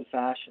timely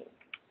fashion.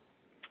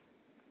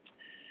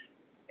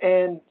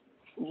 And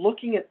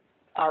looking at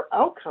our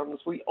outcomes,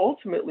 we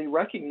ultimately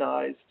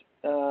recognized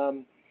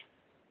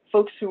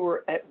folks who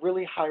were at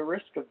really high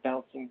risk of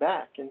bouncing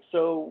back. And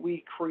so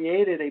we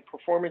created a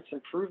performance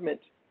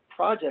improvement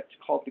project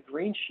called the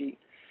Green Sheet,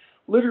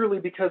 literally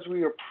because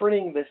we were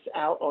printing this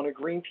out on a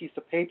green piece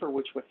of paper,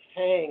 which would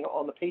hang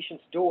on the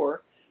patient's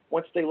door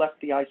once they left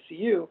the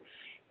ICU.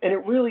 And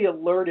it really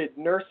alerted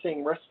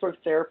nursing, respiratory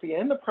therapy,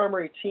 and the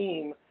primary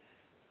team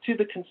to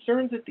the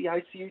concerns that the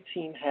ICU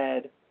team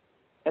had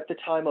at the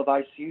time of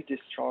ICU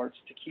discharge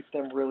to keep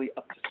them really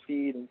up to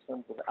speed in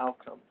terms of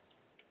outcomes.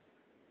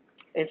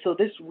 And so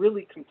this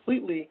really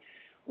completely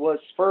was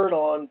spurred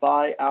on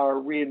by our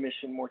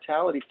readmission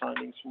mortality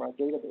findings from our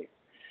database.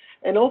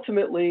 And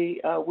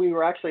ultimately, we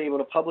were actually able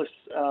to publish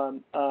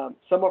some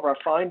of our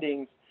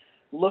findings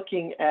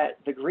looking at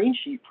the Green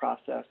Sheet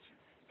process.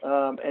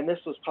 And this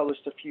was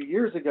published a few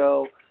years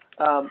ago,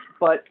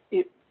 but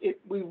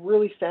we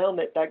really found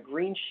that that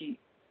Green Sheet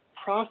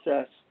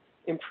process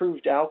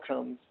improved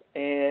outcomes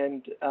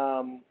and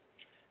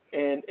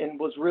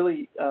was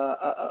really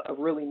a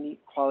really neat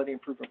quality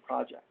improvement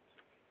project.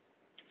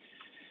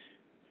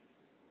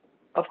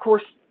 Of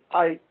course,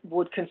 I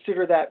would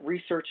consider that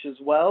research as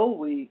well.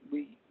 We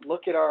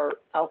look at our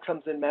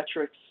outcomes and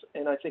metrics,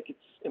 and I think it's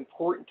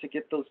important to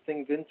get those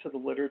things into the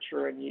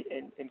literature and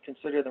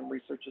consider them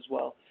research as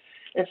well.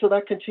 And so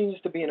that continues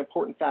to be an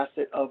important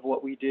facet of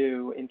what we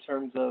do in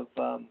terms of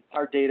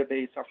our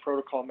database, our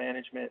protocol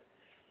management,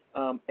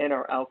 and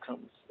our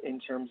outcomes in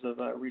terms of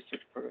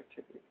research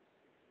productivity.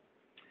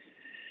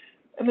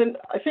 And then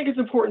I think it's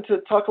important to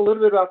talk a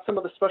little bit about some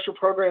of the special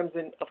programs.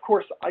 And of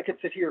course, I could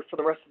sit here for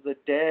the rest of the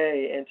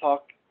day and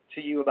talk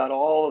to you about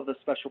all of the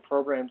special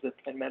programs that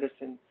Penn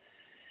Medicine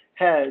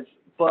has.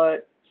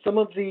 But some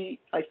of the,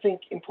 I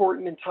think,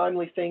 important and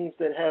timely things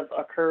that have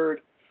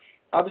occurred,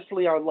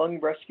 obviously our lung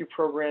rescue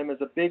program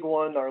is a big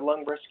one. Our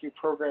lung rescue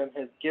program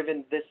has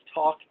given this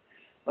talk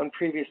on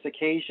previous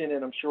occasion,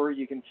 and I'm sure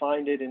you can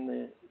find it in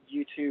the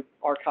YouTube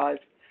archive.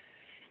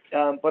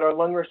 But our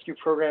lung rescue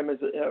program is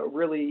a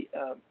really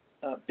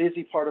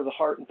busy part of the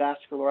heart and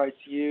vascular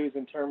ICUs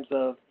in terms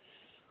of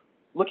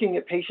looking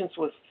at patients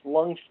with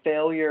lung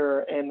failure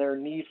and their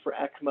need for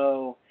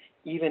ECMO,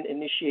 even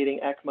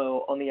initiating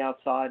ECMO on the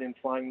outside and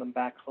flying them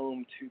back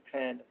home to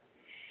Penn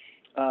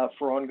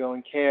for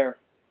ongoing care.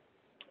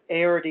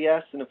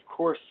 ARDS and, of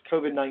course,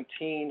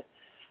 COVID-19.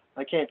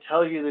 I can't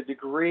tell you the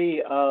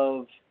degree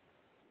of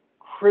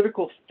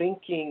critical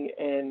thinking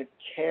and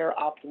care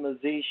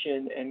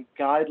optimization and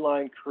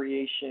guideline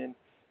creation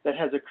that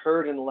has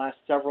occurred in the last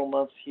several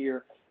months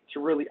here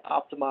to really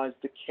optimize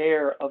the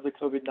care of the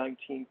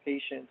COVID-19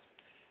 patients.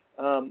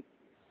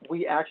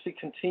 We actually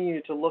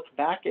continue to look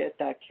back at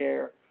that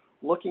care,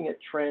 looking at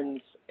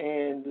trends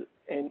and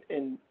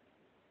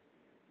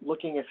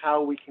looking at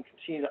how we can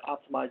continue to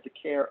optimize the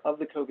care of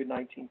the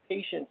COVID-19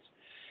 patients.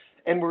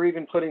 And we're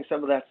even putting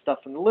some of that stuff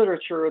in the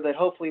literature that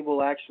hopefully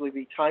will actually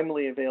be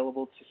timely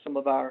available to some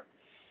of our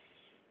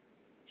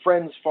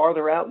friends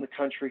farther out in the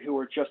country who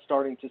are just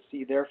starting to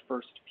see their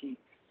first peak.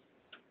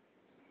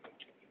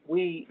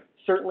 We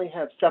certainly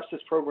have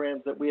sepsis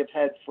programs that we have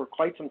had for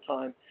quite some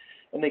time,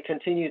 and they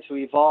continue to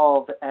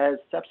evolve as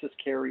sepsis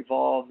care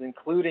evolves,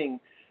 including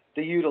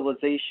the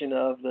utilization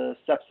of the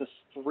sepsis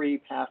 3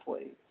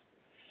 pathways.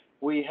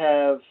 We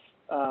have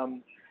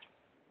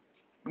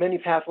many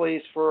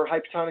pathways for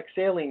hypertonic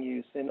saline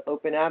use in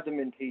open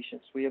abdomen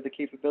patients. We have the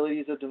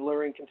capabilities of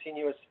delivering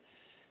continuous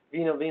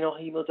venous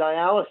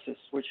hemodialysis,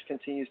 which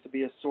continues to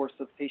be a source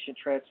of patient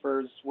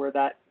transfers where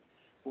that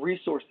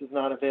resource is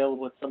not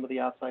available at some of the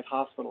outside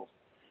hospitals.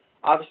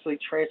 Obviously,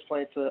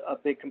 transplant's a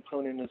big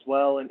component as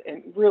well, and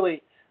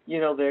really, you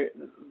know,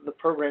 the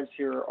programs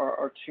here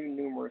are too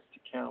numerous to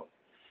count.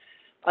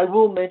 I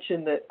will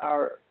mention that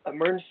our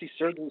emergency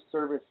surgery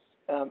service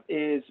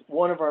is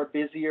one of our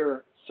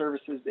busier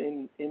services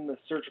in the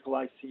surgical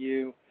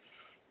ICU,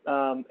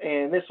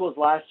 and this was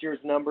last year's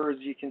numbers.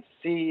 You can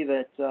see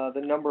that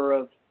the number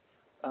of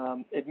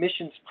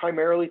admissions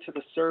primarily to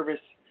the service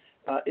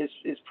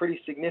is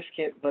pretty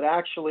significant, but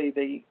actually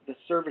the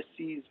service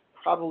sees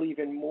probably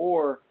even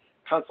more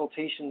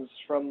consultations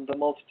from the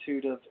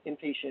multitude of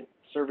inpatient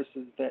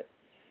services that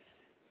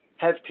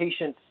have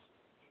patients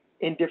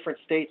in different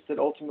states that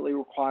ultimately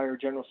require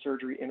general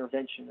surgery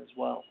intervention as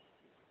well.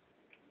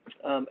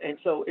 And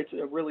so it's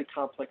a really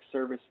complex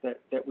service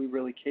that we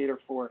really cater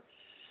for.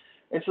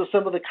 And so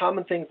some of the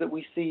common things that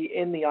we see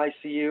in the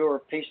ICU are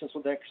patients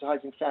with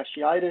exercising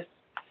fasciitis,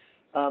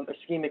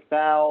 ischemic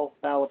bowel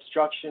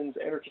obstructions,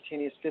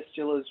 intercutaneous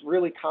fistulas,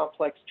 really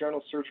complex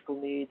general surgical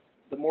needs,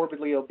 the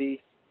morbidly obese,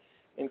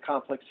 and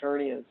complex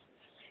hernias.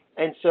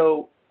 And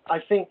so I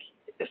think,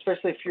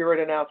 especially if you're at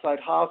an outside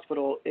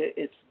hospital,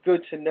 it's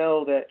good to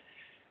know that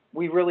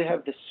we really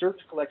have the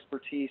surgical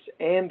expertise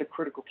and the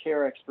critical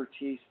care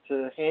expertise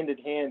to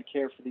hand-in-hand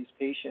care for these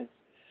patients,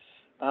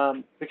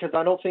 because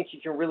I don't think you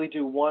can really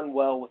do one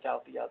well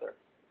without the other.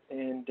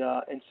 And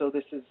so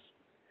this is,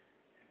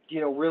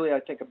 really, I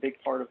think, a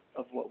big part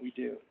of what we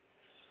do.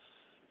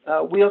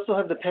 We also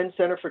have the Penn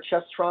Center for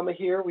Chest Trauma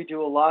here. We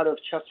do a lot of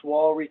chest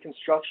wall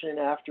reconstruction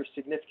after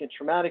significant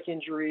traumatic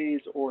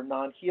injuries or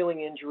non-healing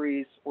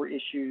injuries or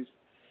issues.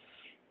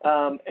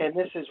 And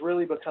this has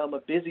really become a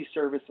busy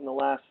service in the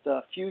last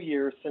few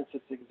years since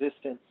its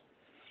existence.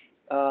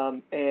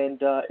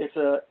 It's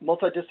a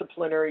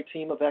multidisciplinary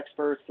team of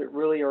experts that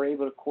really are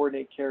able to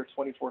coordinate care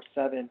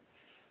 24/7.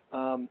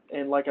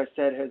 And like I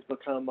said, has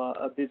become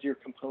a busier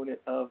component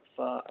of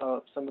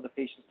some of the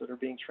patients that are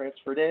being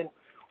transferred in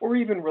or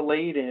even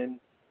relayed in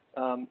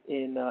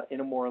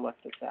a more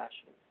elective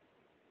fashion.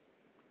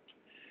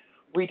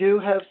 We do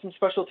have some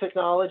special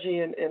technology,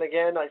 and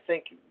again, I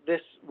think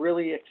this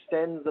really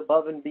extends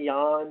above and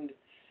beyond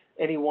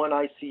any one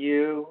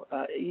ICU.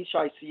 Each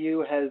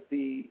ICU has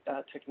the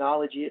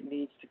technology it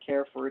needs to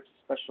care for its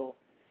special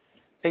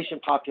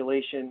patient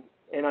population.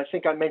 And I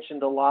think I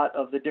mentioned a lot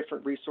of the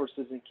different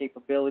resources and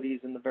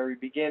capabilities in the very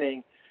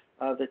beginning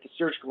that the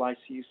surgical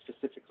ICU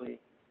specifically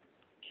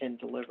can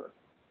deliver.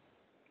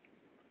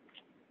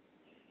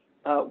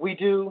 We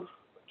do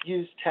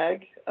use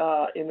TEG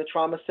in the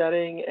trauma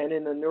setting and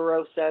in the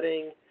neuro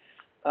setting.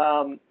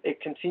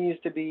 It continues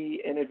to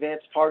be an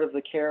advanced part of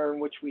the care in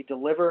which we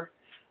deliver.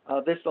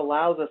 This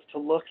allows us to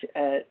look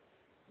at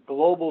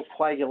global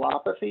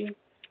coagulopathy,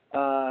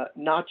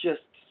 not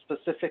just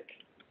specific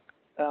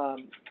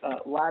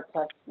lab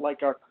tests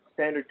like our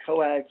standard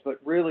coags, but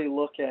really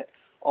look at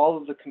all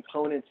of the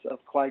components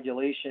of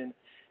coagulation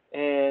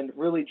and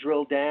really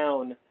drill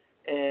down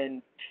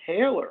and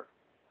tailor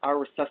our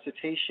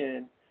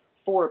resuscitation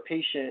for a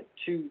patient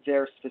to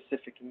their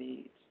specific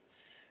needs.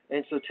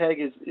 And so TEG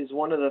is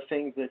one of the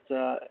things that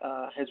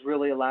has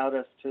really allowed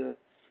us to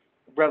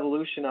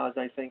revolutionize,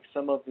 I think,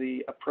 some of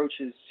the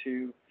approaches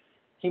to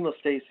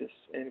hemostasis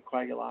and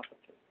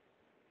coagulopathy.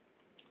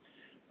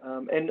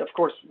 And of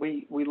course,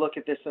 we look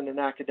at this in an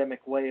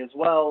academic way as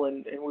well,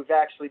 and we've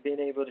actually been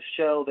able to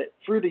show that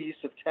through the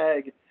use of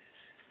TEG,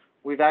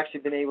 we've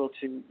actually been able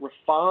to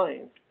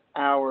refine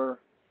our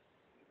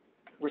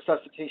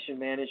resuscitation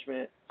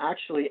management,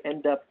 actually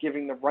end up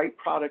giving the right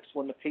products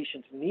when the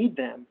patients need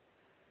them,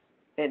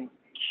 and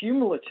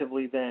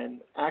cumulatively then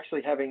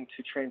actually having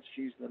to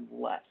transfuse them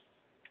less.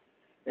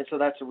 And so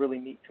that's a really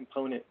neat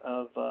component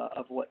of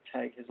what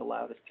TEG has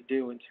allowed us to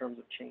do in terms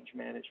of change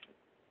management.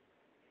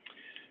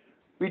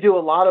 We do a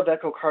lot of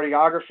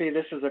echocardiography.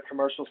 This is a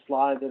commercial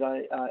slide that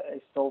I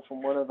stole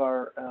from one of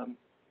our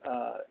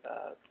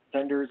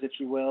vendors, if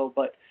you will.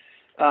 But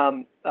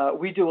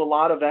we do a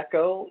lot of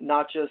echo,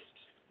 not just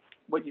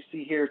what you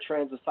see here,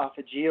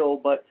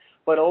 transesophageal,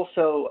 but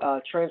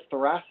also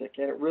transthoracic,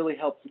 and it really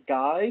helps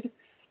guide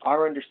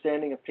our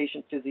understanding of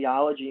patient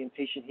physiology and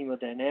patient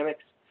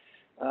hemodynamics.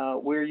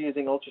 We're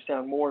using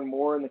ultrasound more and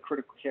more in the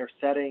critical care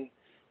setting,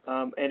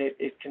 and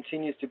it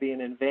continues to be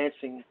an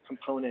advancing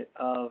component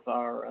of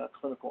our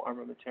clinical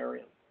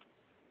armamentarium.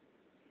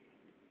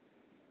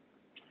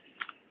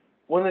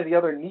 One of the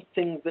other neat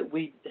things that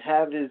we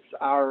have is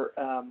our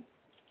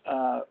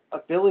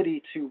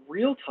ability to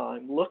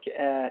real-time look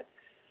at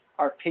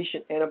our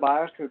patient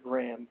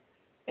antibiotogram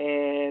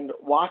and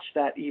watch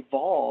that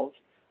evolve,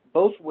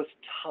 both with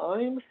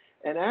time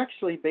and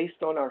actually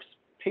based on our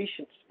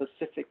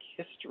patient-specific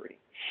history.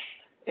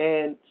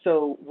 And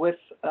so with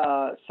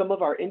some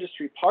of our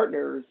industry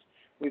partners,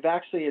 we've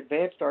actually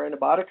advanced our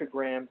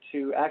antibiotogram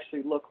to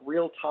actually look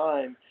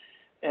real-time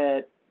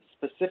at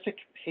specific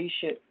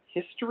patient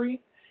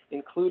history,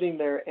 including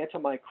their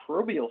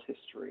antimicrobial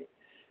history,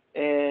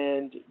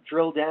 and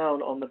drill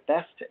down on the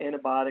best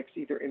antibiotics,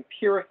 either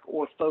empiric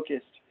or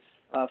focused,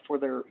 for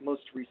their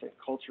most recent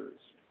cultures.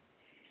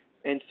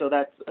 And so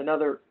that's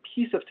another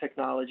piece of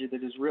technology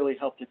that has really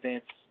helped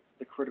advance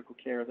the critical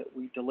care that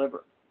we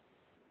deliver.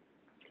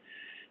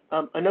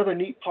 Another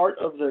neat part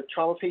of the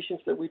trauma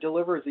patients that we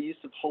deliver is the use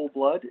of whole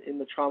blood in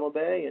the trauma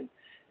bay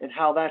and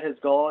how that has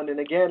gone. And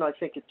again, I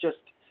think it just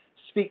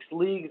speaks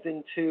leagues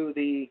into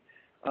the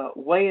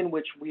way in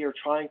which we are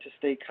trying to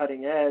stay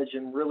cutting edge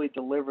and really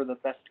deliver the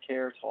best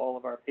care to all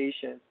of our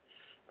patients.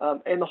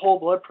 And the whole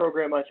blood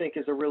program, I think,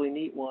 is a really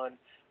neat one.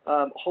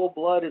 Whole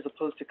blood, as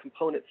opposed to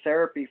component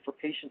therapy for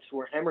patients who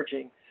are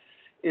hemorrhaging,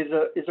 is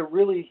a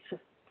really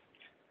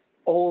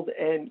old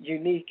and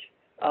unique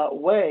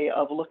way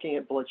of looking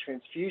at blood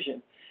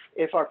transfusion.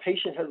 If our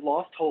patient has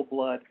lost whole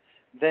blood,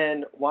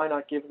 then why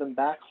not give them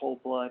back whole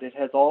blood? It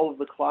has all of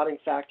the clotting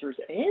factors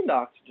and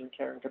oxygen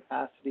carrying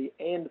capacity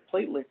and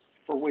platelets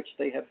for which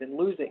they have been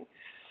losing.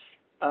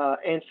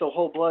 And so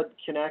whole blood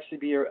can actually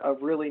be a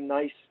really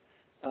nice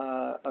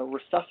a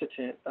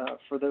resuscitant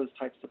for those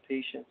types of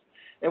patients.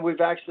 And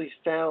we've actually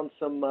found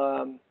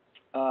some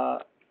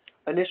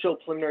initial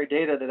preliminary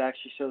data that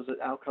actually shows that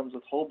outcomes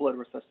with whole blood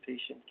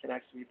resuscitation can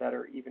actually be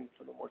better even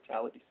from the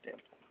mortality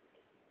standpoint.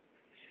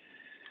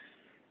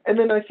 And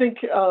then I think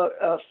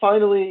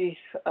finally,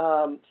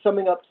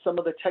 summing up some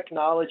of the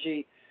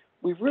technology,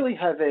 we really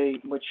have a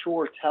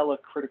mature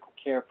telecritical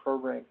care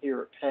program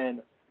here at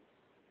Penn.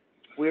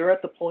 We're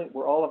at the point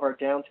where all of our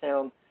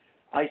downtown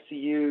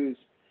ICUs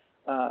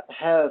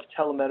have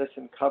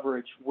telemedicine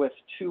coverage with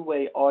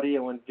two-way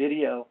audio and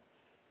video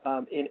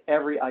in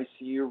every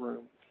ICU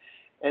room.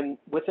 And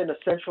within a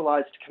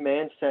centralized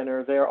command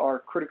center, there are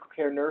critical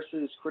care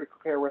nurses, critical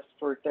care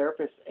respiratory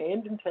therapists,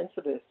 and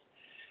intensivists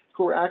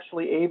who are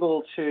actually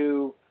able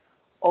to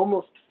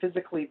almost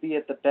physically be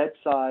at the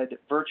bedside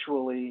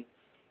virtually.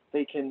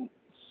 They can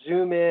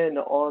zoom in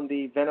on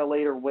the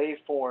ventilator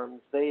waveforms.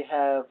 They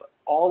have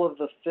all of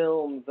the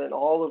films and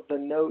all of the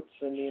notes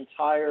and the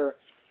entire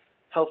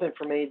health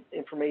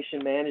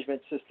information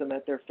management system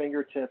at their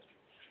fingertips,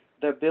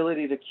 the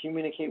ability to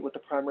communicate with the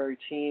primary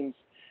teams.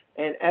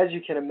 And as you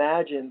can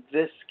imagine,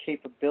 this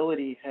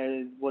capability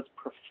was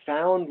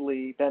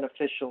profoundly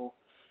beneficial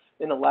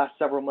in the last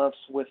several months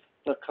with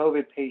the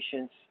COVID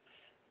patients,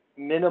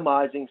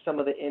 minimizing some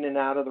of the in and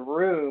out of the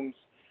rooms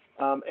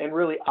and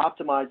really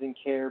optimizing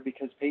care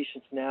because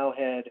patients now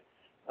had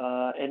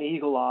an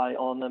eagle eye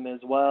on them as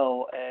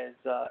well as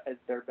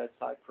their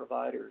bedside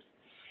providers.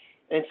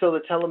 And so the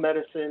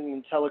telemedicine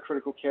and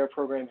telecritical care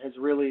program has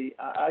really,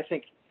 I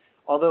think,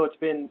 although it's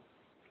been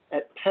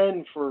at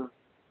Penn for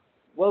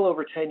well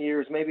over 10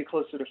 years, maybe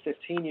closer to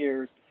 15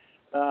 years,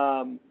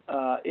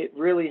 it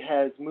really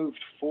has moved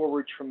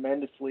forward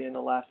tremendously in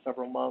the last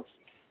several months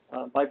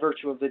by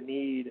virtue of the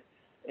need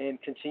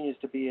and continues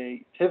to be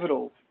a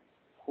pivotal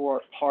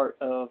part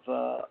of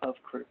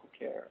critical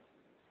care.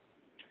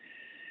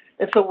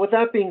 And so with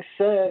that being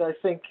said, I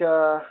think,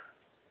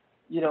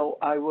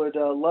 I would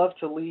love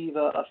to leave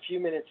a few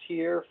minutes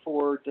here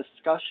for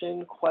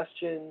discussion,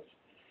 questions,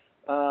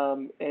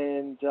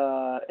 and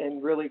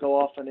really go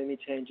off on any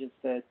tangents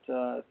that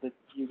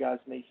you guys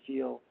may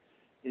feel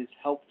is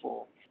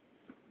helpful.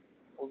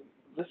 Well,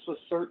 this was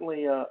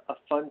certainly a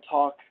fun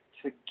talk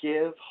to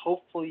give.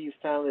 Hopefully you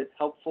found it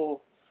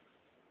helpful.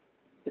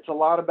 It's a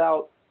lot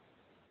about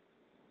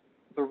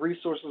the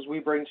resources we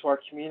bring to our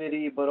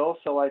community, but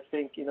also I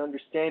think in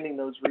understanding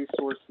those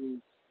resources,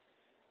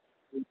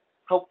 a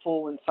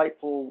helpful,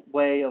 insightful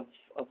way of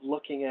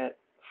looking at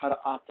how to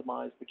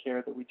optimize the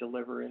care that we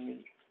deliver in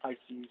the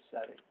ICU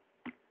setting.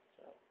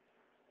 So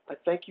I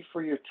thank you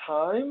for your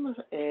time,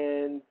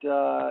 and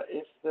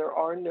if there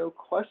are no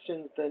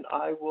questions, then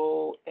I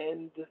will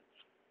end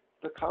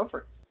the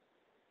conference.